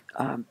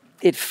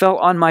 It fell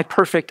on my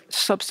perfect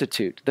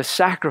substitute, the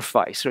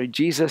sacrifice, right?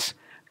 Jesus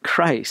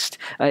Christ.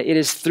 It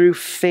is through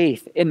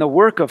faith in the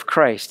work of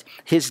Christ,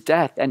 his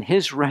death and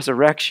his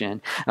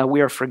resurrection,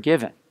 we are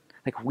forgiven.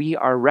 Like, we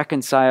are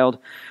reconciled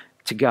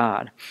to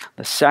God.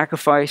 The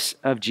sacrifice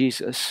of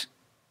Jesus,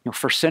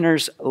 for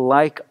sinners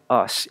like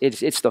us,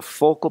 it's the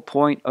focal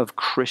point of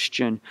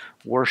Christian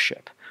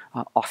worship.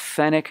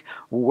 Authentic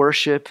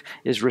worship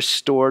is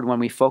restored when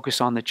we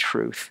focus on the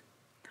truth.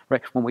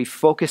 right? When we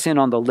focus in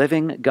on the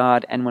living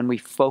God and when we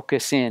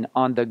focus in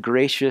on the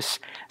gracious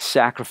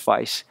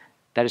sacrifice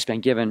that has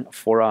been given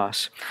for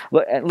us.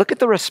 Look at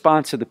the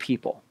response of the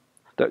people.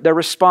 Their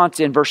response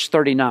in verse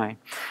 39.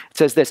 It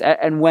says this,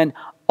 and when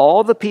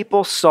all the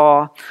people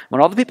saw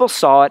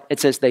it, it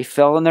says they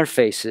fell on their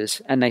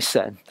faces and they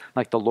said,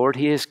 like the Lord,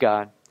 He is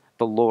God.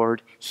 The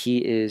Lord, He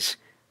is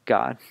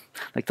God.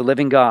 Like the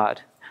living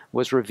God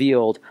was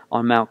revealed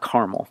on Mount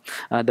Carmel.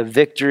 The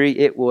victory,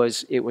 it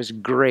was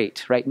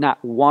great, right?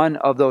 Not one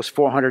of those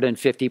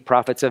 450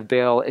 prophets of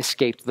Baal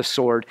escaped the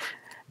sword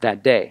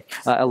that day.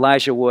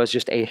 Elijah was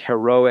just a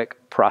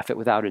heroic prophet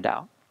without a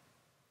doubt.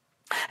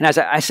 And as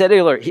I said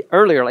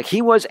earlier, like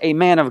he was a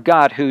man of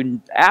God who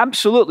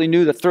absolutely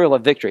knew the thrill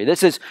of victory.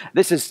 This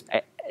is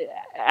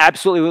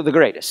absolutely the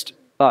greatest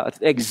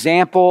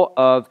example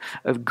of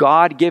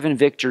God-given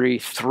victory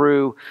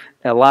through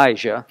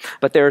Elijah.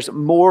 But there's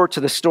more to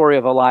the story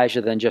of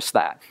Elijah than just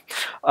that.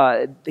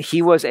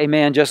 He was a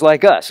man just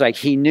like us. Like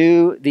he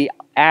knew the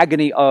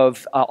agony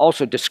of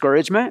also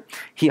discouragement.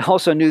 He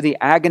also knew the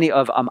agony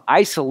of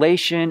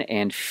isolation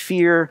and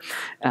fear.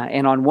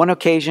 And on one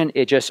occasion,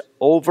 it just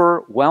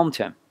overwhelmed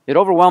him. It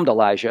overwhelmed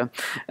Elijah.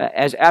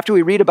 As after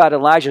we read about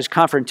Elijah's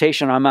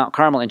confrontation on Mount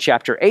Carmel in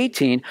chapter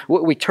 18,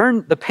 we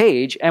turn the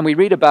page and we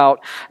read about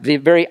the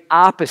very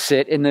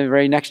opposite in the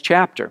very next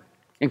chapter.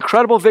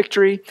 Incredible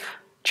victory,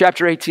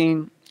 chapter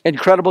 18.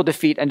 Incredible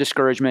defeat and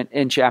discouragement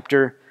in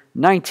chapter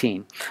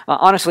 19.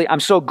 Honestly, I'm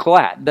so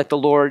glad that the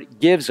Lord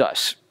gives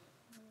us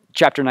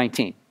chapter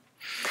 19.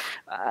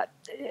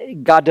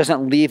 God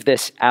doesn't leave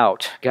this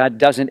out. God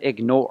doesn't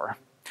ignore.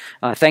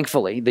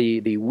 Thankfully,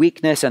 the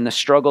weakness and the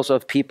struggles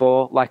of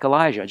people like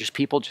Elijah, just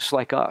people just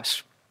like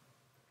us.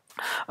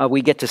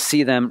 We get to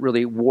see them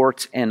really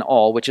warts and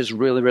all, which is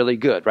really, really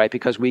good, right?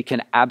 Because we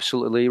can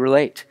absolutely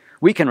relate.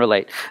 We can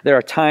relate. There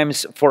are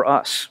times for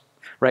us,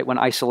 right, when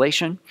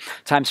isolation,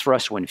 times for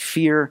us when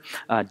fear,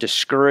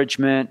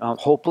 discouragement,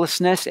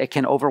 hopelessness, it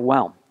can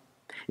overwhelm.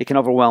 It can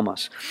overwhelm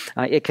us.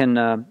 It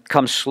can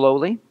come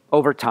slowly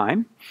over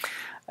time.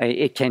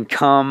 It can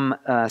come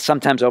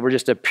sometimes over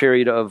just a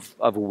period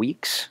of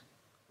weeks,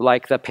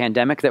 like the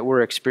pandemic that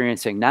we're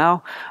experiencing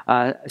now.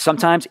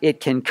 Sometimes it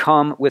can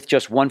come with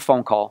just one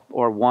phone call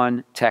or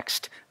one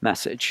text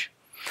message.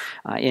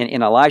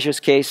 In Elijah's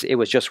case, it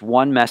was just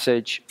one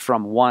message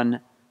from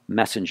one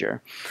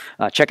messenger.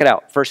 Check it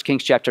out, 1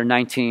 Kings chapter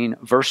 19,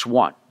 verse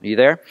 1. Are you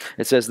there?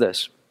 It says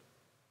this,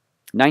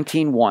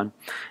 19:1.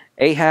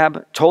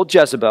 Ahab told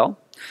Jezebel,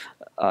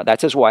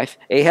 that's his wife,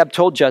 Ahab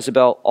told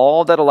Jezebel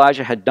all that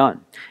Elijah had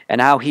done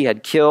and how he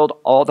had killed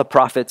all the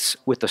prophets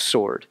with the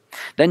sword.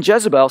 Then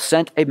Jezebel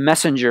sent a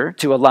messenger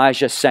to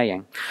Elijah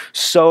saying,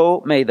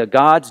 so may the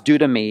gods do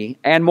to me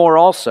and more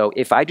also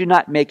if I do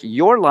not make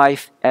your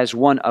life as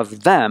one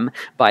of them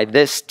by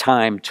this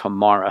time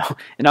tomorrow.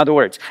 In other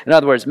words,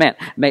 man,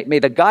 may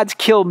the gods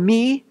kill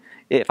me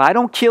if I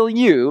don't kill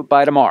you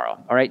by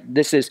tomorrow. All right,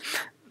 this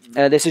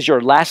is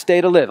your last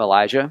day to live,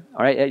 Elijah.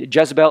 All right,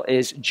 Jezebel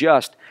is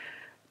just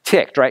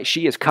ticked, right?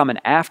 She is coming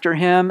after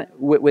him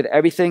with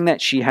everything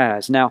that she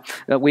has. Now,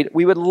 we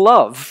would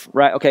love,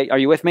 right? Okay, are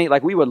you with me?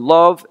 Like we would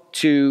love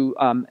to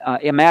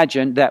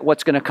imagine that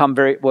what's going to come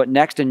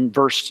next in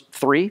verse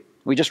 3.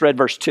 We just read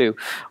verse 2.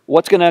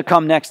 What's going to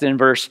come next in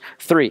verse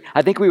 3?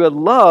 I think we would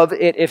love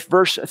it if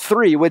verse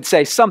 3 would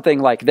say something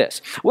like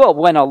this. Well,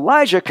 when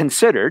Elijah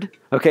considered,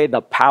 okay,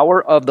 the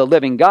power of the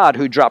living God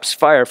who drops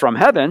fire from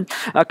heaven,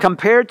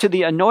 compared to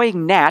the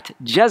annoying gnat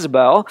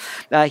Jezebel,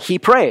 he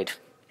prayed.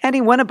 And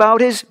he went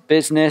about his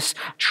business,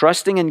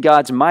 trusting in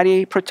God's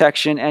mighty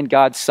protection and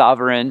God's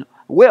sovereign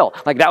will.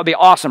 Like that would be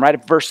awesome, right?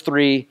 If verse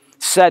 3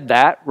 said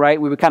that, right?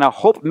 We would kind of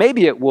hope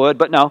maybe it would,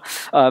 but no.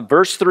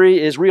 Verse 3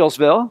 is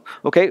Realsville.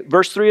 Okay,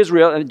 verse 3 is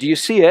real. Do you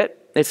see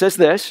it? It says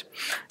this.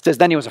 It says,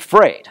 then he was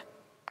afraid.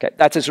 Okay,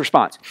 that's his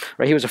response,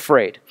 right? He was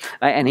afraid.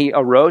 And he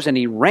arose and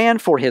he ran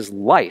for his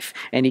life.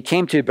 And he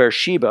came to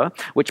Beersheba,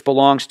 which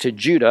belongs to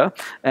Judah,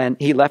 and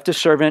he left his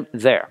servant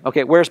there.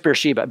 Okay, where's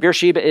Beersheba?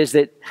 Beersheba is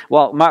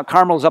Mount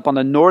Carmel is up on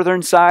the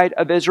northern side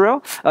of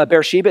Israel.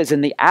 Beersheba is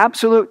in the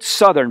absolute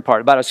southern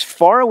part, about as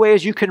far away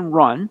as you can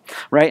run,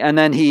 right? And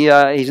then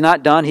he's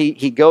not done.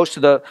 He goes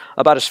to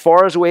about as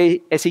far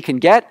away as he can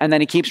get, and then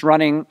he keeps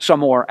running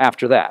some more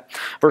after that.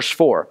 Verse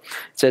 4,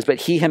 it says,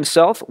 but he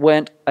himself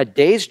went a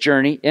day's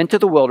journey into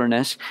the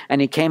wilderness,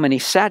 and he came and he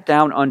sat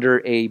down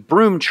under a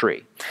broom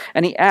tree.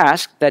 And he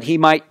asked that he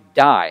might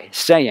die,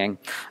 saying,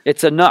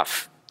 it's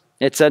enough.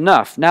 It's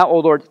enough. Now, O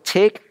Lord,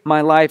 take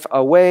my life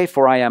away,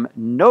 for I am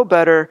no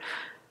better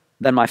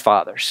than my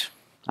fathers.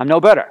 I'm no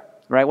better,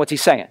 right? What's he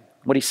saying?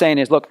 What he's saying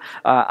is, look,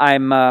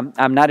 I'm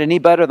not any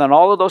better than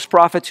all of those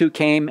prophets who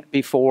came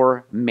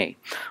before me,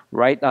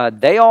 right?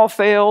 They all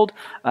failed,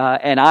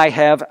 and I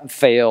have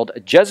failed.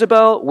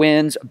 Jezebel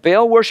wins.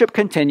 Baal worship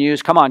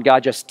continues. Come on,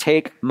 God, just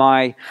take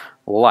my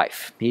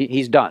life.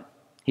 He's done.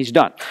 He's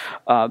done.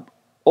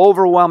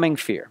 Overwhelming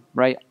fear,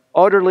 right?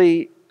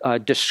 Utterly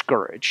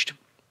discouraged.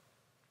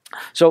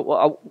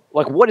 So,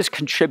 like, what is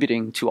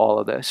contributing to all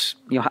of this?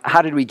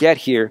 How did we get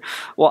here?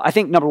 Well, I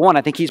think number one,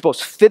 I think he's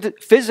both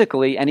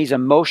physically and he's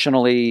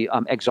emotionally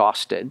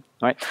exhausted.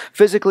 Right?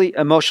 Physically,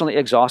 emotionally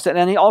exhausted,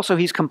 and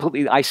he's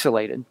completely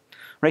isolated.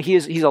 Right?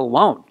 He's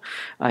alone.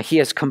 He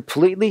has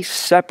completely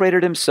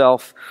separated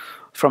himself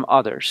from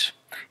others.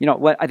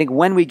 I think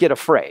when we get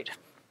afraid,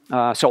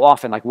 so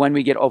often, like when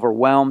we get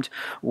overwhelmed,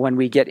 when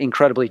we get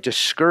incredibly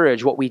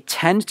discouraged, what we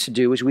tend to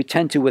do is we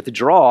tend to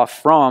withdraw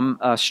from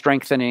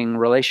strengthening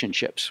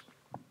relationships.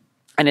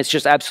 And it's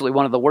just absolutely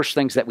one of the worst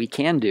things that we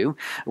can do.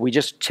 We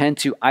just tend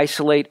to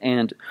isolate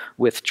and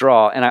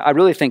withdraw. And I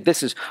really think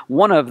this is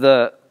one of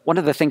the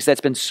things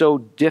that's been so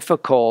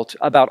difficult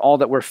about all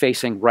that we're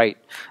facing right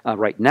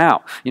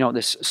now.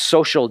 This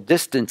social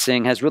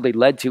distancing has really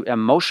led to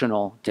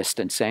emotional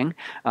distancing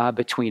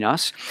between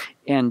us.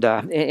 And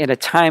in a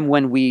time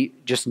when we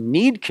just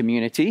need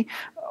community,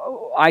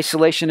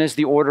 isolation is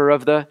the order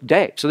of the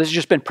day. So this has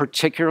just been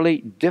particularly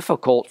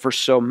difficult for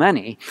so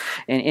many.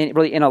 And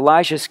really, in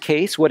Elijah's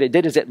case, what it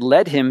did is it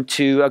led him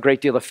to a great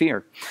deal of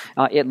fear.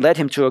 It led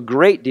him to a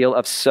great deal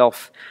of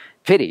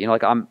self-pity.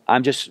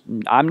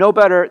 I'm no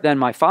better than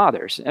my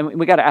fathers. And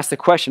we got to ask the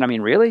question,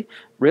 really?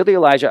 Really,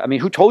 Elijah?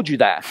 Who told you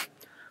that?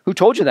 Who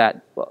told you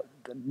that? Well,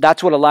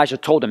 that's what Elijah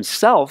told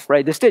himself,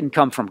 right? This didn't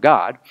come from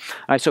God.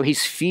 All right, so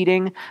he's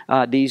feeding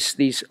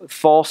these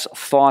false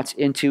thoughts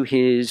into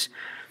his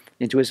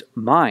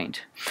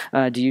mind.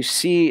 Do you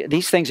see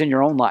these things in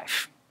your own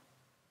life?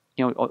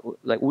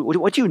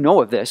 What do you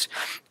know of this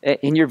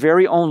in your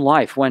very own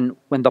life when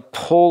the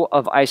pull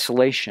of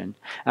isolation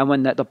and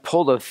when the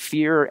pull of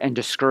fear and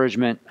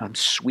discouragement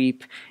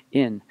sweep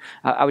in?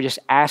 I would just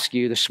ask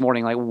you this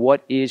morning,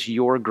 what is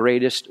your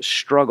greatest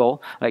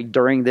struggle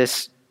during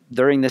this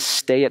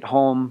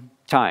stay-at-home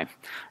time,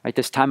 right?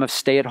 This time of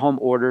stay-at-home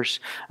orders.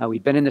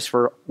 We've been in this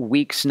for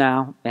weeks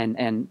now,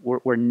 and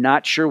we're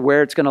not sure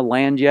where it's going to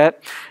land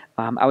yet.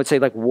 I would say,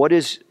 what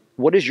is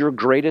your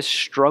greatest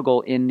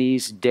struggle in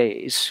these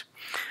days?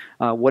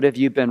 What have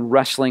you been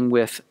wrestling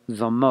with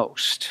the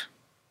most?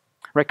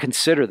 Right?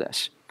 Consider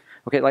this.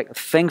 Okay,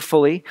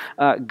 thankfully,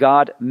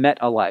 God met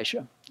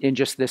Elijah in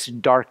just this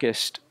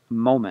darkest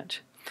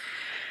moment.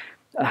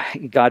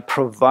 God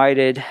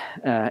provided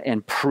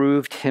and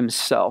proved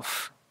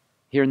himself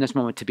here in this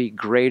moment to be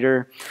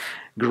greater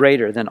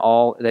than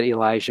all that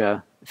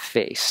Elijah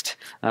faced.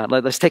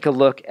 Let's take a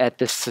look at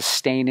the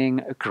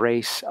sustaining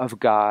grace of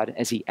God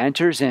as he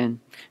enters in,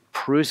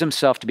 proves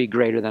himself to be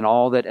greater than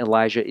all that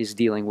Elijah is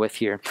dealing with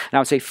here. And I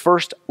would say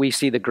first we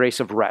see the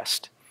grace of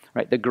rest,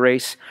 right? The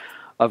grace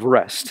of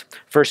rest.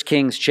 1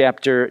 Kings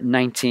chapter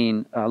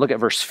 19, look at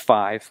verse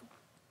 5.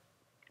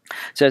 It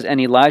says,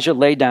 "And Elijah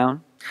lay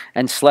down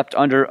and slept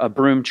under a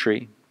broom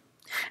tree.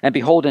 And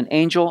behold, an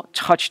angel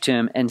touched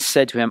him and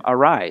said to him,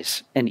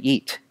 'Arise and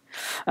eat.'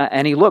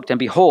 And he looked, and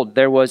behold,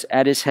 there was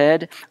at his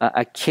head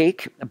a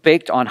cake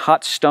baked on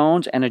hot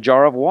stones and a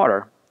jar of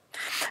water.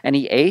 And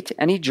he ate,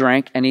 and he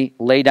drank, and he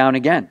lay down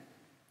again.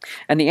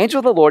 And the angel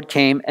of the Lord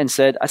came and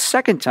said a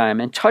second time,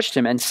 and touched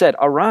him, and said,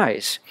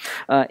 'Arise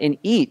and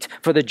eat,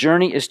 for the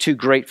journey is too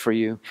great for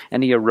you.'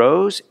 And he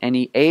arose, and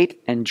he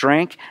ate and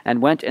drank,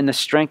 and went in the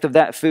strength of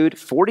that food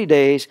 40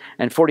 days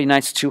and 40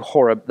 nights to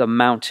Horeb, the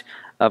mount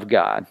of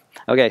God."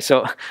 Okay,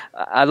 so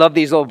I love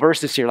these little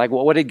verses here.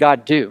 What did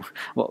God do?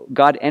 Well,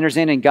 God enters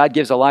in and God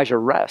gives Elijah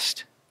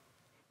rest.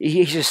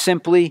 He just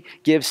simply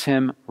gives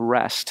him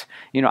rest.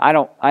 I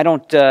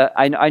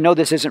know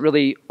this isn't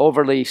really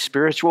overly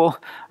spiritual,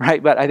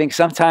 right? But I think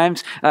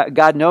sometimes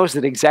God knows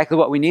that exactly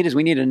what we need is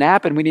we need a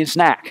nap and we need a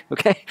snack,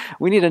 okay?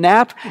 We need a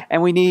nap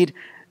and we need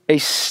a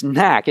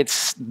snack.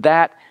 It's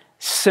that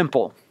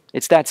simple.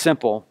 It's that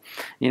simple.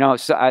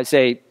 So I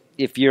say,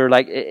 if you're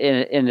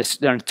in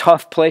a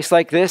tough place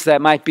like this,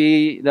 that might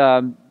be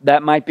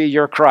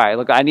your cry.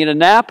 Look, I need a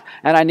nap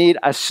and I need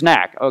a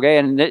snack. Okay,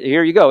 and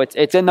here you go.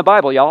 It's in the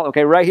Bible, y'all.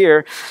 Okay, right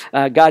here.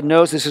 God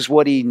knows this is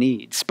what he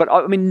needs. But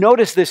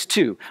notice this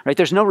too, right?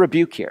 There's no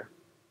rebuke here.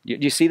 Do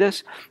you see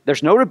this?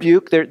 There's no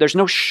rebuke. There's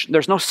no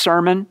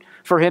sermon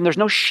for him. There's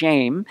no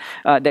shame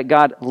that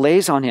God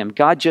lays on him.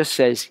 God just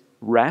says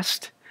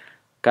rest.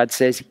 God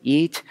says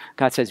eat.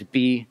 God says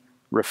be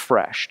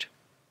refreshed.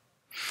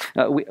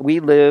 We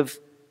live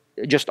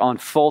just on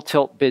full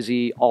tilt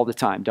busy all the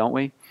time, don't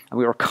we? And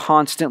we are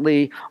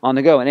constantly on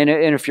the go. And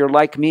if you're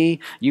like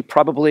me, you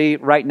probably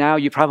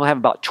have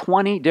about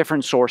 20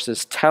 different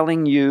sources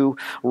telling you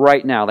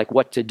right now,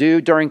 what to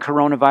do during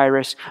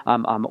coronavirus,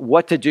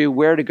 what to do,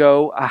 where to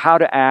go, how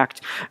to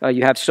act.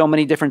 You have so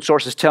many different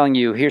sources telling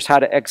you, here's how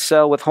to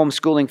excel with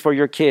homeschooling for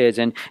your kids,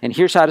 and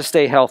here's how to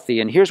stay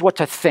healthy, and here's what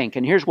to think,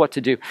 and here's what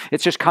to do.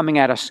 It's just coming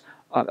at us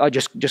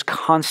just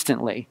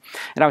constantly.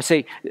 And I would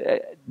say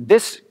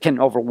this can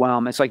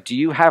overwhelm. It's do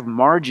you have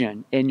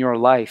margin in your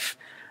life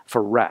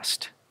for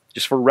rest?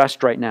 Just for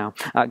rest right now.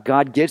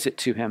 God gives it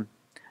to him.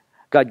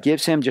 God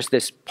gives him just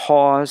this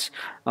pause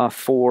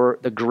for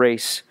the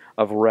grace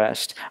of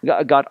rest.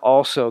 God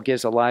also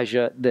gives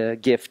Elijah the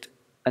gift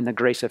and the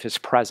grace of his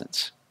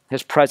presence.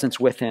 His presence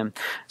with him.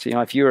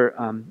 So, if you're,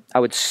 I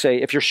would say,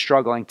 if you're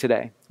struggling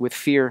today with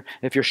fear,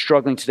 if you're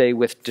struggling today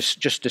with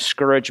just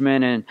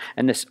discouragement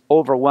and this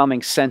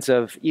overwhelming sense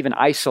of even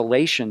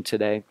isolation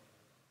today,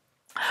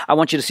 I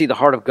want you to see the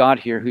heart of God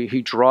here.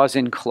 He draws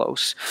in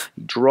close.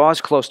 He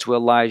draws close to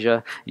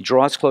Elijah. He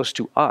draws close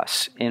to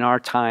us in our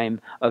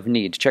time of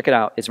need. Check it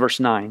out. It's verse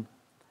 9.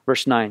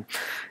 Verse 9. It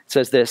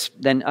says this,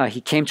 Then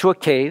he came to a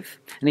cave,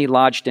 and he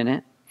lodged in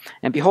it.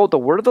 And behold, the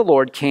word of the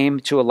Lord came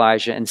to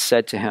Elijah and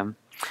said to him,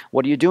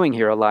 What are you doing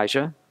here,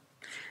 Elijah?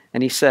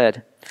 And he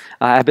said,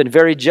 I have been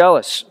very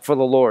jealous for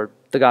the Lord,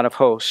 the God of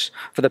hosts.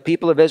 For the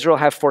people of Israel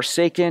have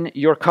forsaken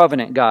your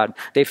covenant, God.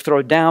 They've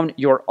thrown down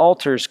your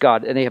altars,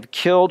 God, and they have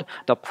killed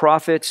the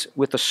prophets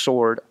with the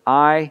sword.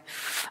 I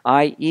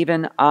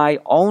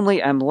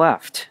only am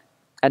left,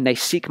 and they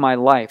seek my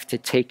life to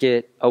take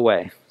it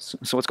away.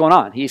 So what's going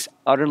on? He's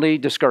utterly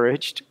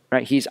discouraged,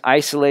 right? He's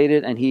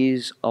isolated and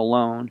he's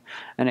alone.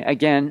 And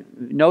again,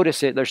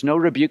 notice it. There's no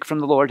rebuke from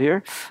the Lord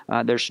here.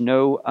 There's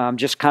no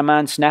just come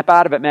on, snap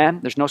out of it, man.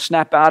 There's no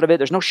snap out of it.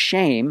 There's no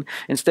shame.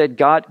 Instead,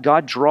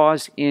 God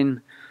draws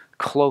in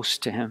close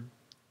to him.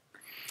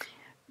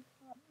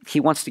 He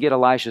wants to get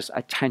Elijah's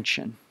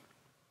attention.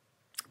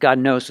 God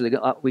knows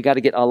we got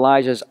to get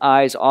Elijah's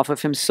eyes off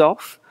of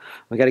himself.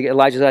 We got to get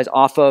Elijah's eyes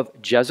off of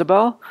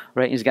Jezebel,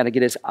 right? He's got to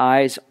get his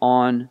eyes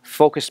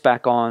focused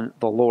back on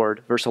the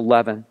Lord. Verse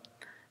 11.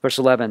 Verse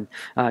 11,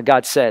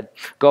 God said,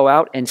 Go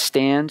out and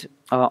stand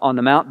on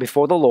the mount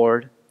before the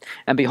Lord.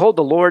 And behold,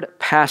 the Lord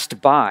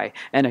passed by,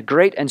 and a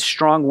great and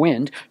strong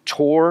wind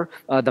tore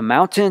the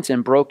mountains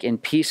and broke in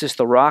pieces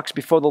the rocks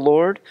before the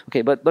Lord.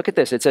 Okay, but look at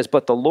this. It says,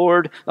 But the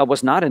Lord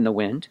was not in the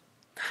wind.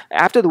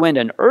 After the wind,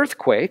 an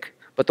earthquake,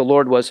 but the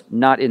Lord was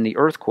not in the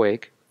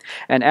earthquake.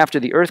 And after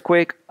the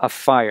earthquake, a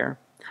fire,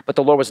 but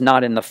the Lord was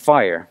not in the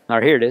fire.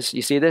 Now here it is.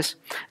 You see this?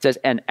 It says,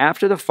 And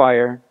after the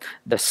fire,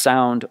 the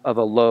sound of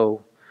a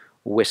low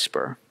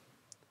whisper.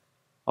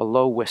 A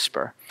low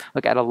whisper.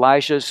 Look, at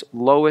Elijah's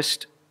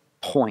lowest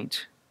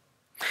point,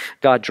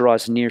 God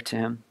draws near to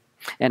him.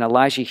 And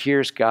Elijah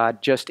hears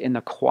God just in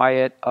the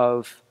quiet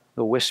of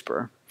the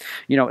whisper.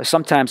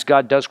 Sometimes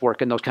God does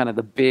work in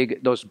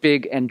those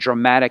big and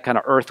dramatic kind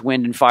of earth,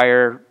 wind, and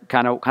fire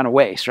kind of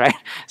ways, right?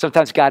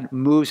 Sometimes God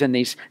moves in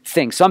these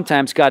things.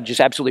 Sometimes God just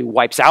absolutely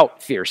wipes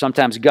out fear.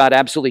 Sometimes God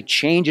absolutely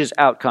changes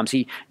outcomes.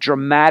 He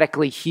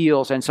dramatically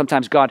heals, and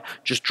sometimes God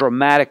just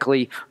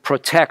dramatically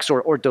protects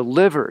or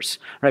delivers,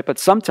 right? But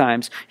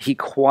sometimes He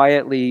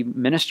quietly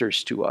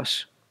ministers to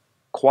us,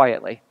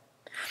 quietly.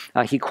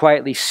 He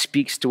quietly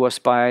speaks to us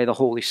by the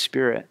Holy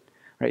Spirit,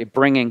 right?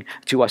 Bringing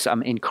to us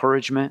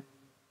encouragement,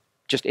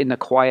 just in the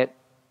quiet,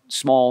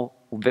 small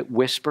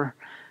whisper.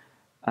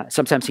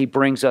 Sometimes He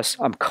brings us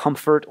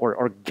comfort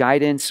or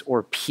guidance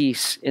or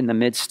peace in the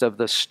midst of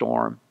the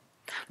storm.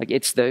 Like,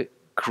 it's the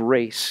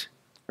grace,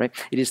 right?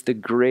 It is the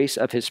grace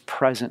of His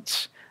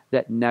presence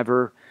that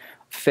never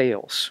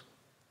fails.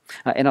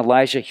 And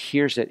Elijah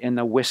hears it in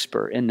the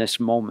whisper in this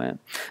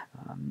moment.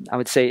 I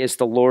would say, is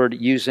the Lord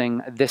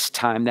using this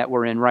time that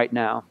we're in right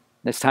now,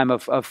 this time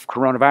of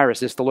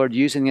coronavirus, is the Lord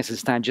using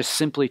this time just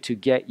simply to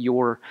get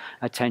your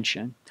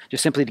attention,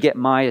 just simply to get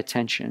my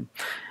attention?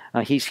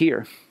 He's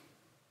here.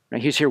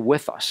 Right? He's here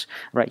with us.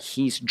 Right?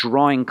 He's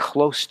drawing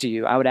close to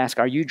you. I would ask,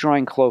 are you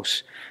drawing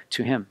close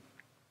to Him?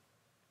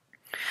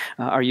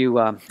 Are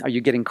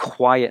you getting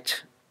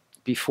quiet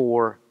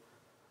before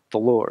the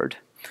Lord?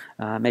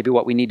 Maybe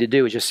what we need to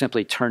do is just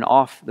simply turn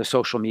off the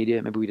social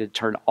media. Maybe we need to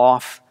turn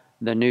off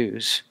the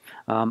news.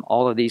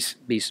 All of these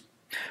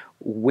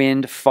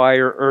wind,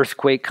 fire,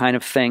 earthquake kind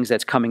of things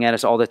that's coming at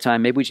us all the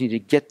time. Maybe we just need to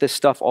get this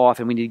stuff off,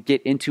 and we need to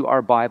get into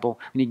our Bible.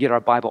 We need to get our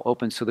Bible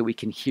open so that we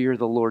can hear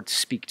the Lord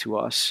speak to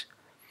us.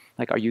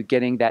 Like, are you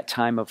getting that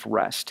time of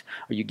rest?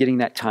 Are you getting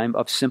that time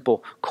of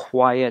simple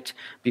quiet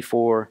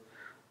before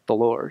the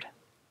Lord?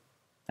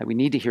 Like, we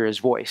need to hear His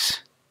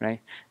voice,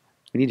 right?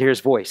 We need to hear His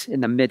voice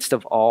in the midst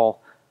of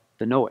all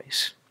the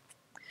noise.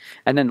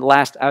 And then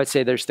last, I would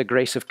say there's the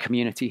grace of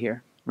community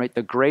here, right?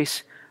 The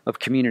grace of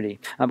community.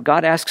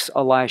 God asks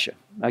Elijah,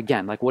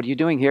 again, like, what are you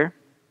doing here?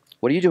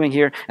 What are you doing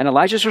here? And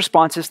Elijah's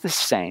response is the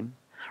same,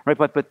 right?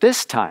 But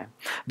this time,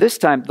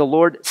 the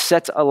Lord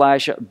sets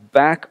Elijah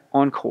back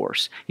on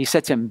course. He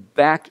sets him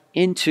back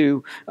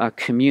into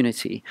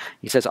community.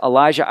 He says,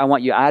 Elijah, I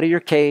want you out of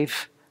your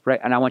cave, right?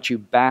 And I want you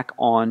back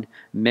on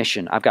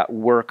mission. I've got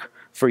work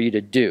for you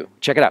to do.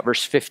 Check it out,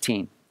 verse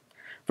 15.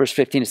 Verse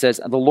 15, it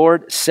says, The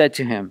Lord said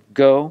to him,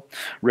 Go,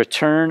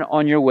 return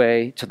on your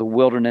way to the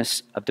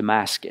wilderness of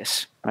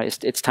Damascus. Right?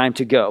 It's time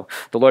to go.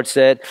 The Lord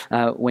said,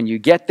 when you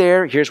get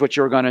there, here's what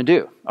you're going to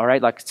do. All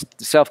right, like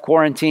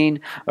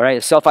self-quarantine. All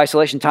right,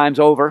 self-isolation time's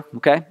over.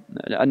 Okay,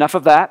 enough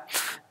of that.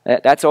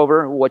 That's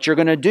over. What you're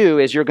going to do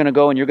is you're going to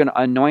go and you're going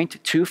to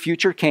anoint 2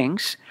 future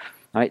kings.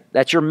 All right,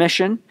 that's your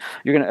mission.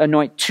 You're going to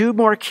anoint 2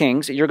 more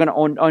kings. You're going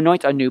to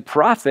anoint a new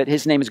prophet.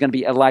 His name is going to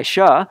be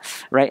Elisha,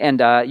 right?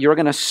 And you're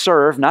going to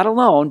serve, not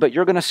alone, but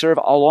you're going to serve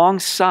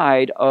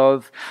alongside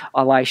of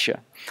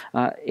Elisha.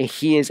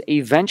 He is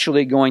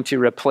eventually going to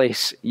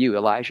replace you,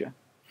 Elijah.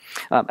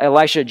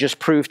 Elisha just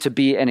proved to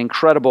be an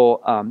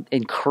incredible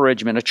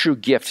encouragement, a true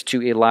gift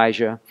to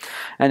Elijah.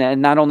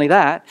 And not only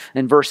that,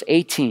 in verse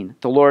 18,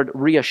 the Lord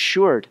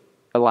reassured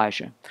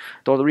Elijah.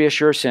 The Lord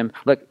reassures him,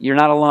 look, you're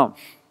not alone,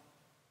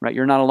 right?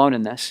 You're not alone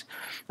in this.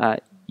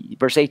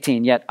 Verse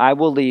 18, yet I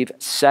will leave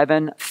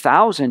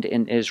 7,000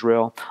 in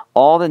Israel,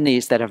 all the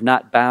knees that have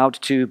not bowed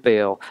to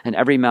Baal, and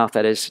every mouth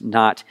that has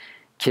not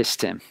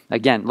kissed him.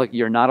 Again, look,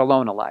 you're not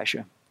alone,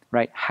 Elijah,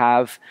 right?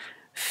 Have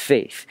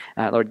faith.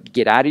 Lord,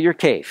 get out of your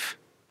cave.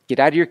 Get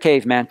out of your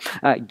cave, man.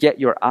 Get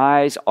your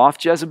eyes off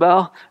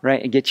Jezebel,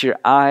 right? And get your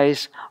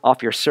eyes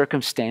off your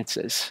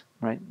circumstances,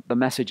 right? The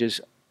message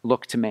is,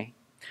 look to me.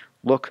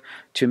 Look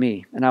to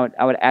me. And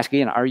I would ask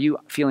again, are you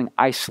feeling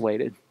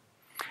isolated?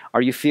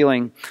 Are you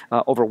feeling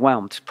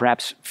overwhelmed,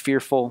 perhaps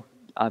fearful,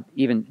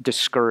 even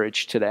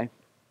discouraged today?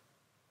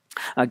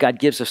 God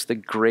gives us the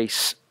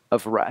grace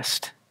of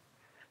rest.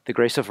 The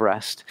grace of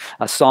rest.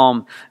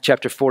 Psalm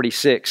chapter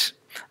 46.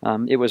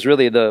 It was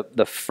really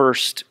the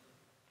first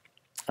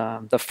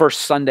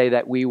Sunday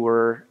that we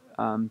were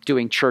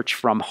doing church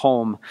from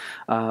home.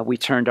 We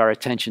turned our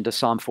attention to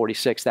Psalm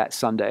 46 that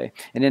Sunday.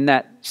 And in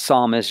that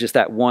psalm is just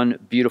that one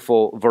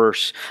beautiful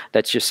verse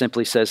that just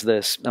simply says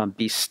this,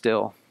 be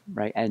still,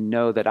 right? And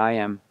know that I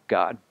am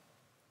God.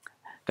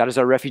 God is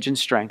our refuge and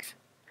strength,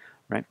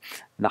 right?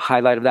 And the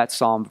highlight of that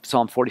psalm,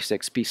 Psalm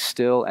 46, be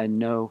still and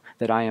know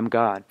that I am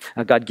God.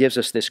 God gives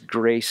us this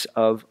grace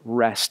of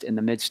rest in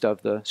the midst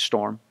of the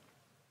storm.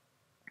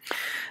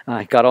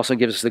 God also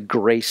gives us the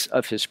grace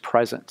of His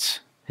presence.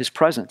 His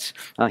presence.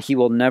 He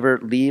will never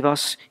leave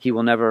us. He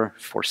will never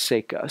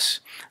forsake us.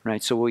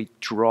 Right? So we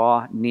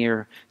draw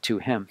near to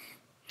Him.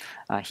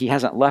 He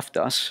hasn't left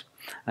us.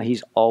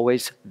 He's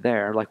always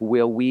there. Like,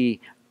 will we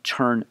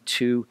turn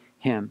to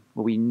Him?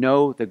 Will we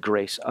know the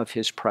grace of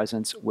His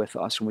presence with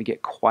us when we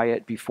get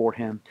quiet before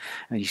Him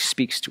and He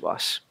speaks to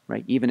us,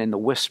 right? Even in the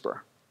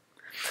whisper.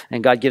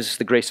 And God gives us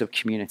the grace of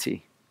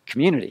community.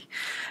 Community.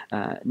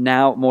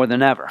 Now more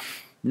than ever.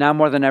 Now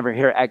more than ever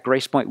here at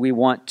Grace Point, we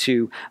want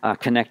to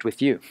connect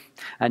with you.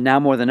 And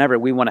now more than ever,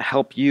 we want to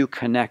help you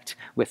connect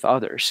with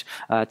others.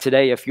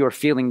 Today, if you're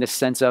feeling this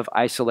sense of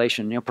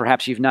isolation,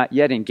 perhaps you've not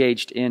yet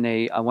engaged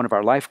in one of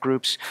our life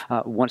groups,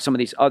 some of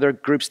these other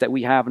groups that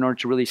we have in order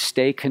to really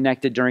stay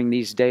connected during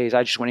these days,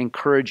 I just want to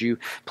encourage you,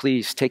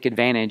 please take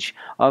advantage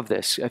of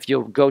this. If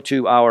you'll go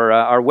to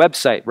our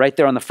website, right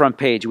there on the front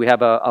page, we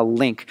have a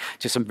link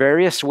to some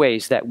various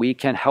ways that we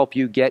can help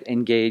you get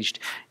engaged,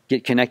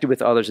 get connected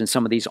with others in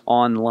some of these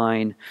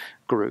online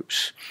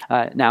groups.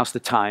 Now's the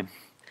time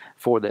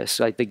for this,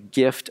 like the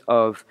gift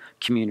of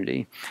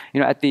community.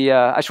 I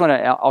just want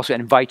to also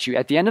invite you,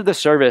 at the end of the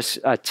service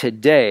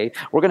today,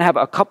 we're going to have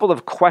a couple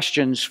of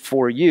questions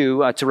for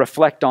you to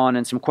reflect on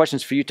and some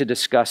questions for you to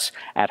discuss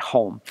at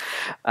home.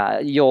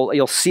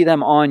 You'll see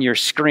them on your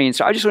screen.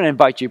 So I just want to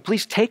invite you,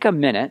 please take a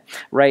minute,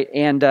 right,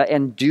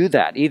 and do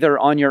that, either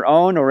on your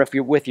own or if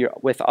you're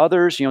with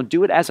others,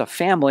 do it as a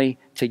family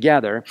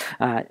together.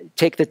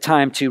 Take the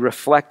time to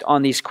reflect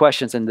on these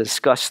questions and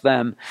discuss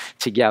them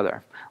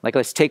together. Like,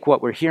 let's take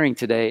what we're hearing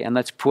today and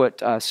let's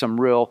put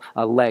some real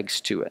legs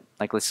to it.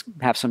 Like, let's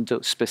have some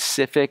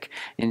specific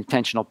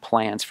intentional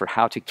plans for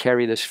how to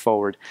carry this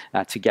forward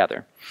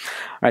together.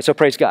 All right, so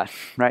praise God,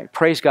 right?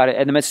 Praise God.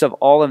 In the midst of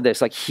all of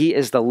this, like, He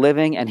is the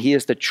living and He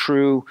is the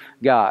true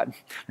God.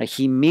 Like,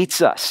 He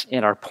meets us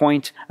in our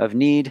point of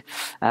need,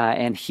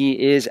 and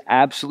He is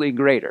absolutely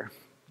greater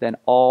than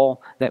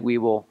all that we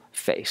will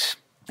face.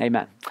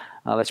 Amen.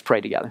 Let's pray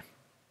together.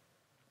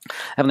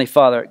 Heavenly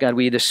Father, God,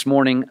 we this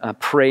morning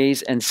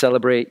praise and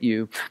celebrate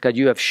You. God,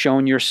 You have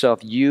shown Yourself.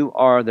 You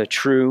are the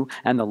true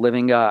and the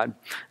living God.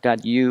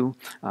 God, You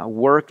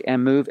work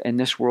and move in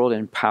this world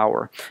in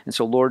power. And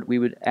so, Lord, we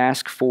would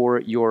ask for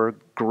Your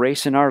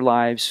grace in our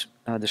lives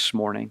this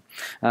morning.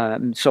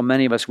 So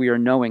many of us, we are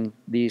knowing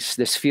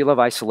this feel of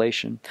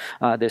isolation,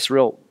 this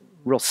real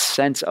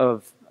sense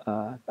of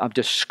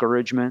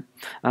discouragement,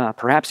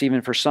 perhaps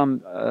even for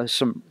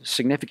some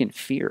significant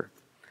fear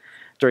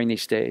during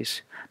these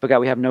days. But God,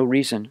 we have no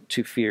reason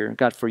to fear.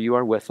 God, for You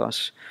are with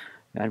us.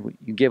 God,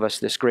 You give us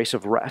this grace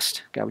of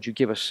rest. God, would You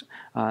give us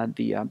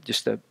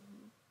just the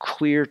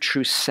clear,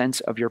 true sense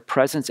of Your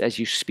presence as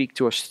You speak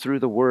to us through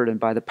the Word and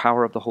by the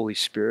power of the Holy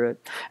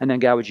Spirit. And then,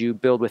 God, would You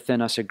build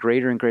within us a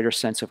greater and greater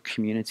sense of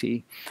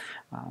community,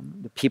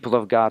 the people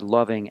of God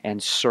loving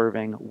and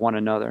serving one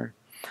another.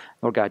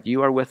 Lord God,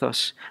 You are with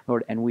us,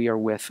 Lord, and we are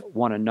with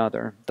one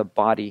another, the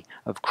body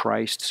of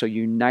Christ. So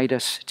unite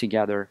us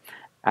together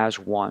as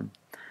one.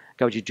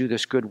 God, would You do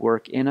this good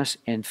work in us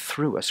and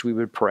through us, we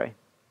would pray.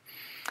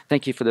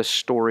 Thank You for this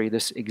story,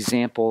 this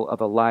example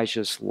of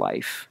Elijah's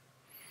life.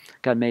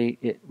 God, may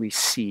we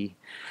see,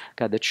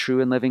 God, the true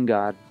and living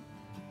God,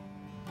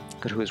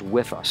 God, who is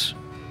with us.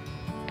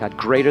 God,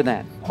 greater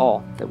than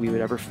all that we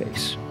would ever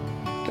face.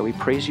 God, we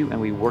praise You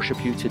and we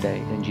worship You today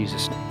in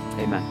Jesus' name.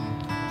 Amen.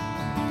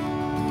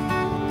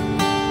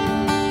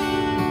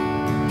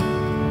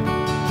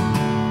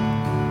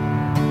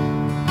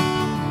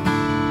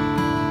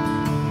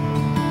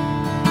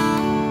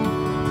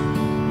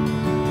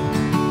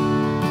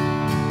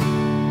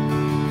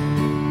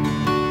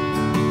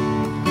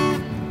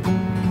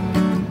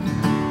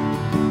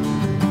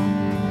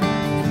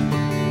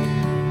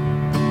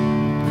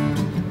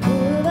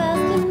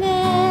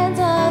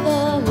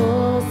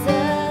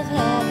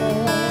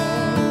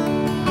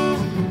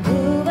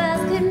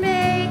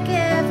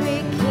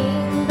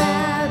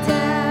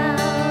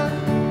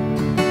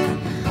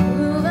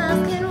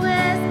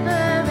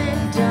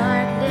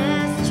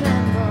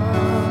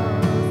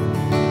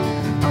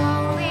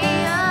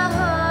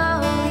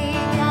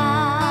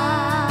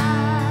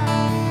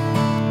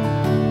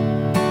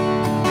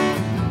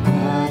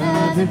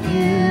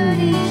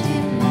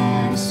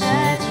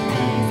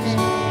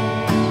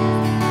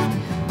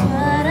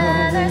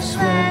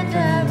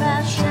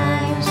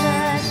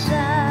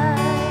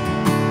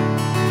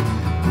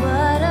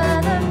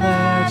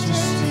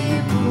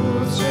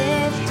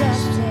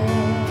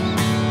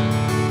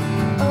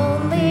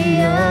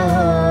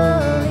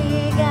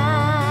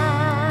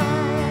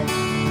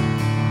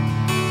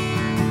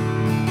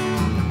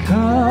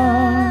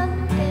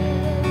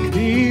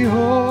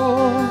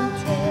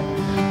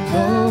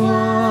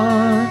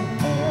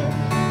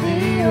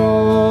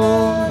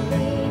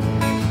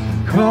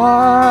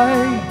 cry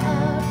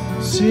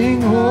out,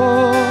 sing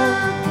holy,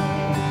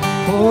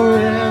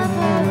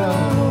 forever a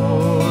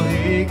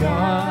holy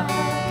God.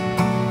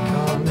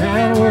 Come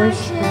and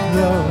worship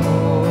the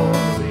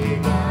holy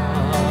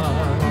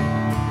God.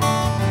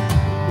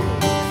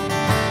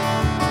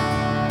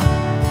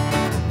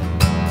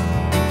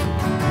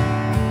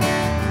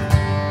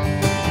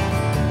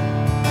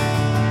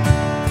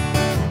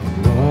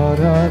 What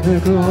are the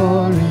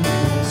glory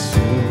that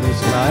seems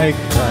like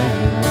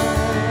fire?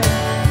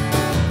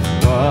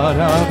 What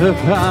are the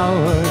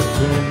powers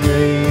that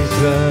raise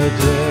the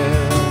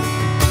dead?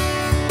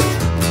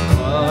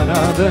 What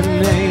are the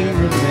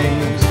names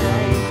ain't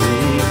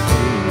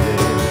defeated?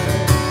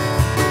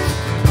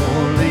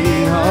 Only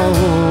a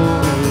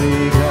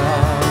holy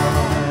God.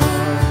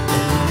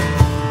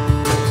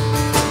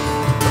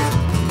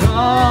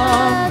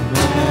 Come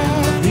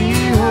and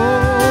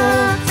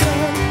behold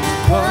Him,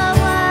 the one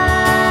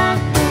and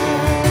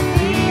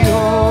the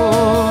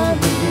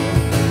only.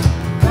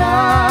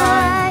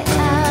 Cry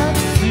out,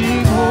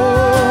 sing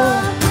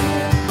holy,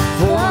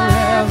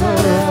 forever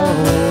a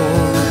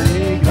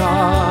holy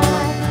God.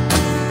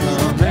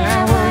 Come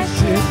and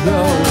worship the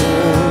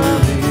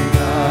holy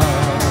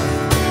God.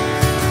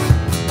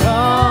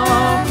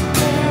 Come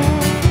and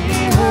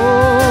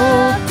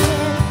behold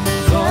Him,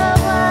 the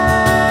one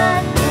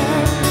and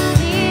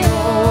the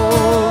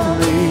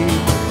only.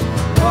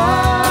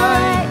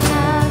 Cry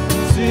out,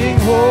 sing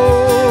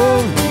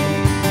holy,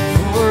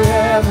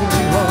 forever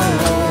a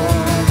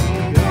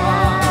holy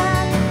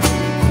God.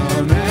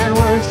 Come and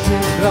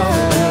worship the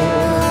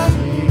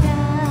holy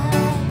God.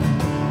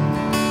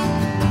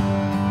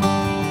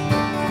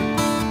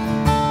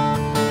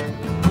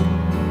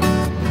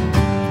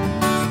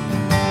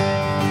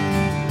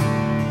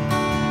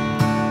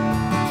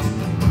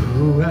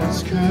 Who else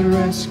could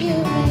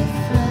rescue me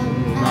from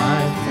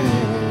my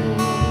pain?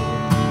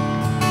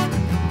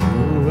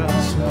 Who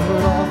else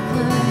would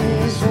offer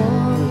His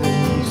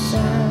only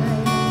Son?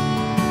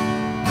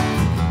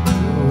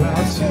 Who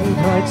else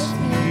invites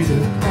me to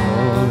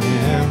call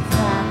Him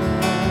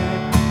Father?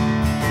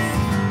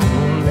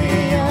 Only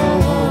a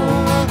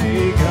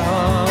holy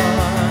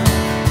God.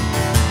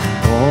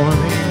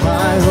 Only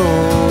my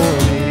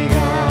holy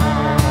God.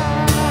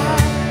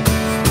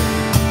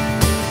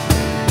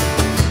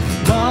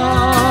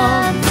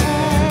 Come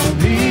and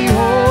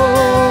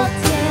behold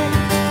Him,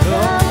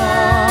 the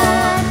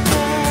one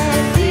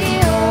and the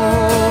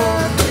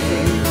only.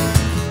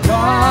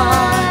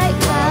 Cry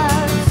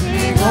out,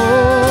 sing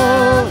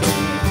holy,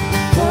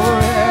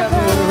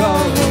 forever a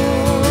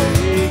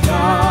holy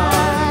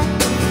God.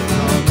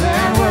 Come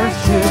and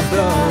worship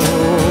the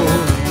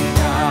holy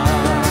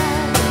God.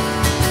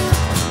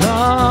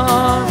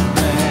 Come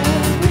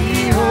and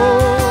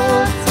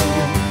behold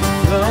Him,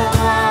 the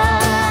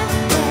one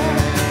and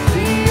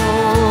the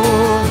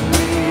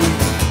only.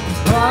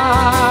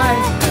 Cry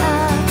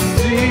out,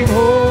 sing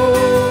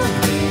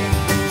holy,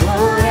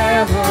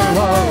 forever a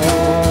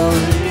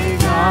holy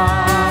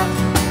God.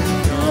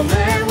 Come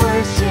and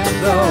worship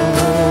the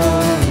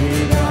holy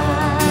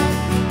God.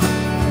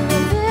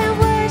 Come and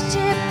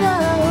worship the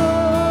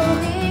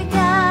holy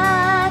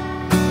God.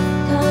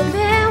 Come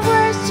and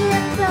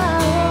worship the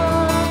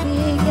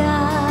holy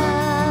God.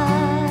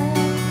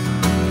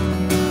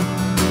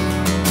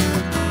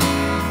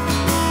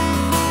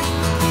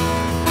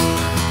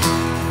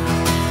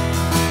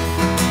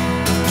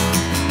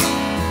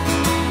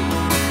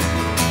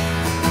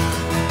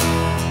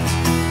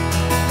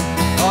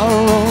 Our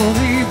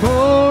only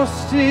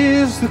boast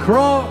is the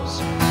cross.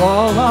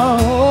 All our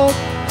hope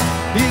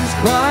is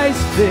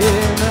Christ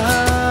in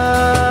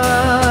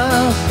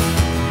us.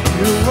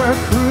 You were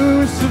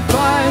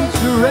crucified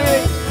to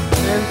reign,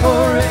 and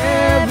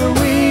forever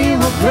we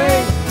will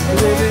praise the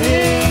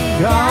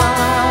living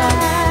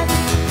God,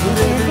 the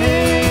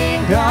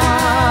living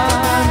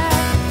God,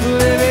 the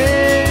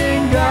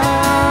living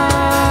God,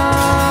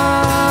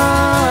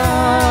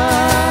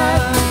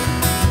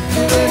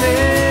 the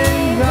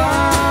living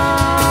God,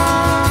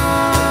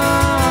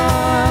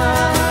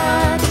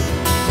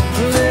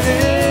 the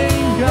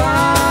living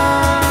God.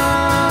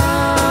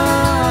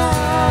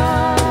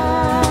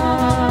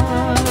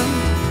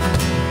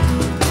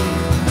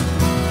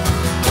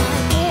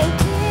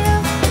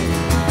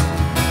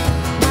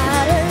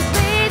 Waters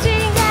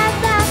raging at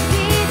my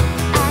feet,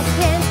 I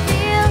can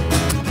feel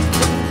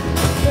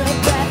the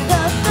breath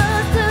of the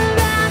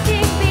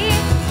surrounding me.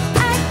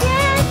 I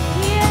can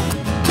hear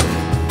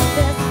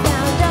the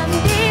sound of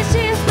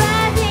nations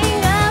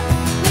rising up.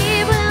 We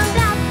will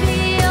not be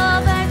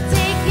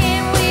overtaken.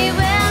 We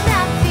will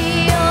not be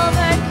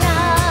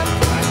overcome.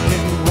 I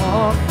can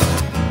walk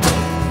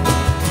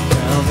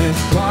down this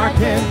dark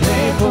and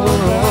painful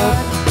road.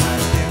 I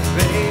can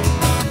face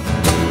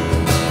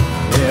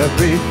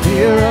every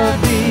fear of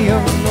the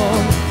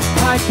unknown.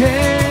 I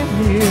can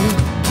hear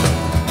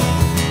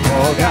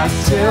all God's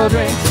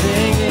children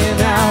singing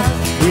out.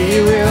 We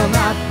will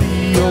not be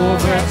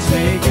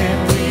overtaken.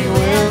 We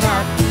will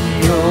not be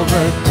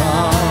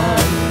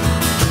overcome.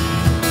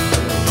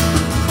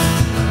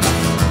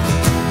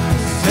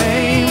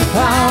 Same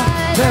power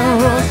that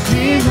rose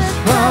Jesus Jesus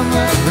from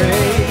the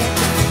grave.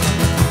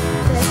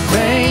 The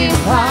same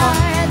power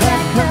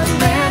that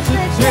commands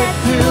the dead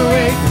to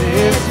wake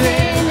lives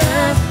in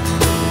us.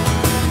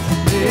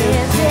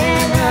 Lives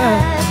in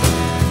us.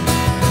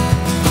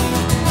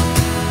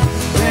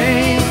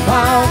 Same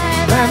power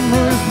that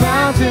moves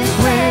mountains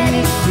when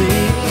He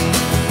speaks.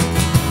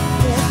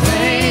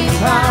 Same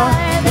power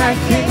that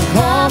can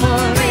calm a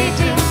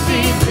raging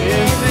sea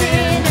lives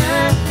in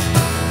us.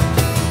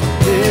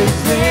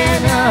 Lives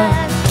in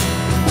us.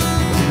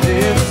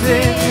 Lives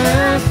in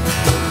us.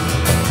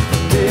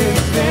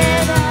 Lives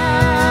in us.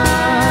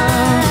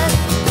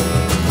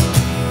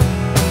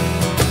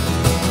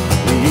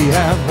 We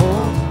have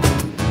hope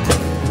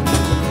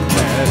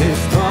that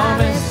His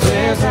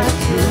promises are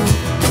true.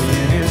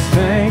 In His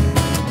strength,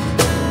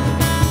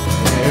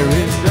 there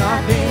is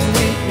nothing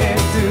we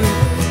can't do.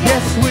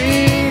 Yes, we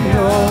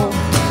know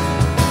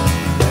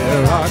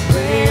there are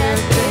greater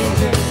things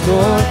in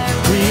store.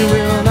 We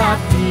will not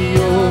be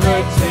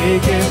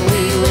overtaken.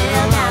 We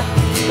will not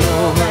be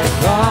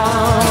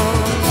overcome.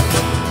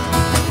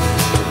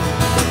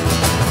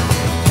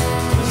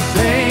 The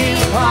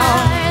same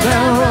power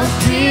that rose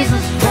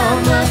Jesus from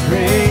the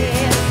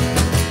grave.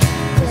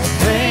 The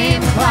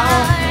same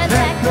power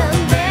that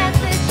commands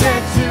the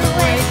dead to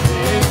wake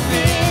lives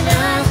in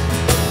us.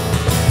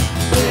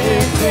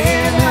 Lives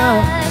in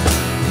us.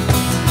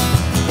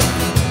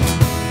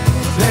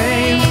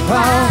 Same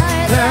power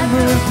that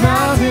moves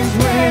mountains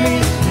when He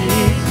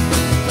speaks.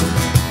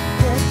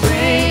 The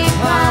same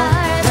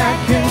power that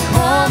can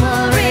calm a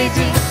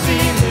raging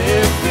sea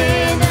lives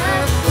in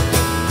us.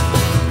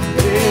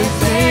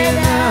 Lives in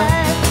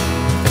us.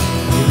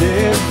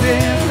 Lives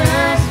in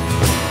us.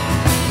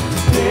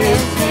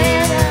 Lives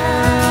in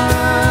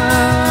us.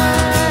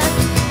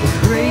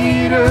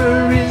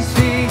 Greater is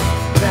He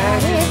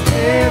that is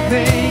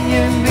living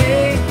in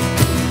me.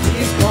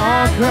 He's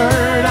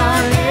conquered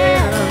our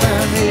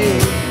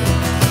enemy.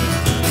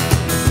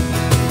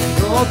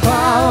 No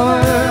power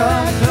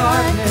of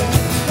darkness,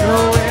 no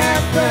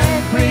weapon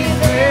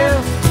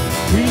prevails.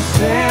 We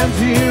stand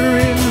here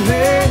in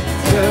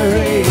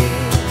victory.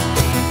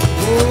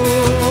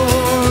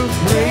 Oh,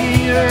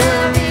 greater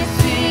is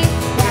He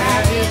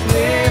that is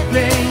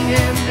living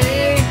in me.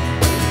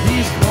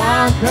 He's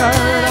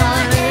conquered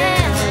our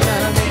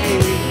enemy.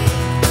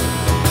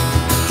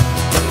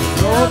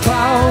 No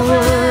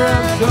power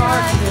of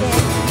darkness,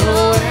 no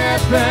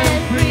weapon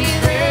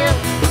prevails.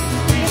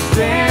 We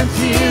stand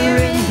here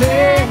in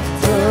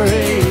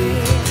victory.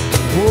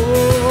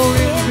 Oh,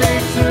 in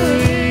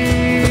victory.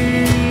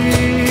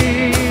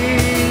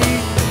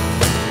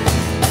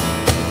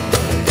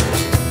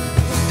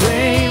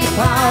 Same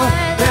power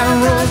that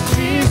rose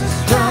Jesus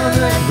from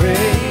the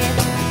grave.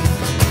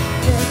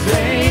 The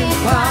same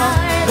power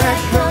that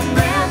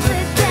commands the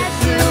dead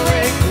to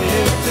wake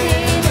lives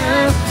in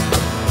us.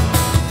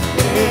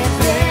 Lives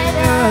in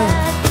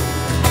us.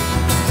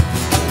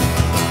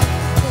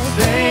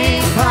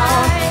 Same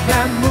power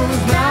that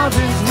moves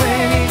mountains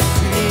when He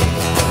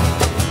speaks.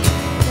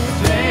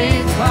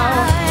 Same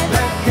power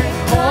that can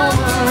calm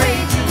a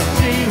raging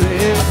sea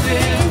lives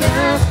in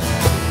us.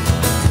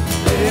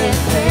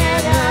 Lives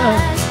in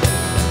us.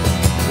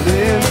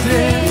 Lives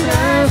in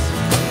us.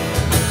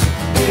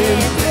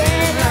 Lives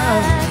in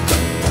us.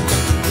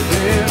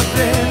 Lives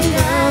in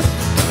us.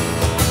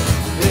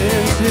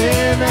 Lives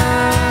in us.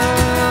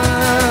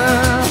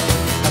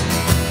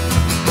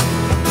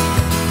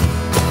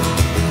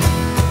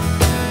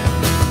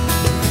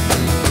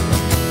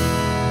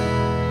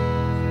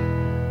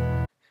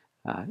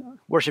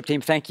 Worship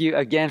team, thank you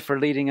again for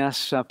leading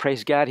us.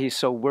 Praise God. He's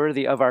so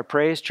worthy of our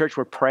praise. Church,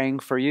 we're praying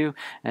for you,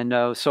 and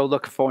so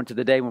looking forward to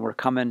the day when we're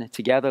coming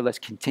together. Let's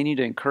continue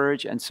to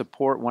encourage and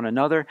support one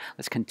another.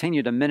 Let's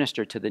continue to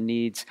minister to the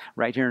needs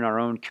right here in our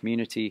own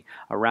community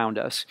around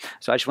us.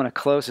 So I just want to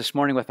close this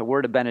morning with a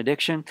word of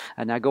benediction.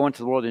 And now go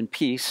into the world in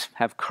peace.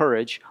 Have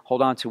courage.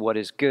 Hold on to what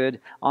is good.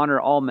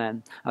 Honor all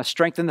men.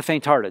 Strengthen the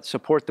faint-hearted.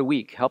 Support the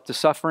weak. Help the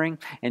suffering.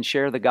 And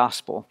share the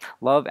gospel.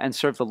 Love and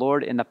serve the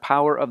Lord in the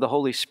power of the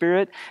Holy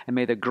Spirit. And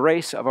may the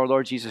grace of our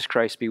Lord Jesus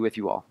Christ be with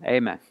you all.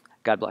 Amen.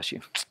 God bless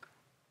you.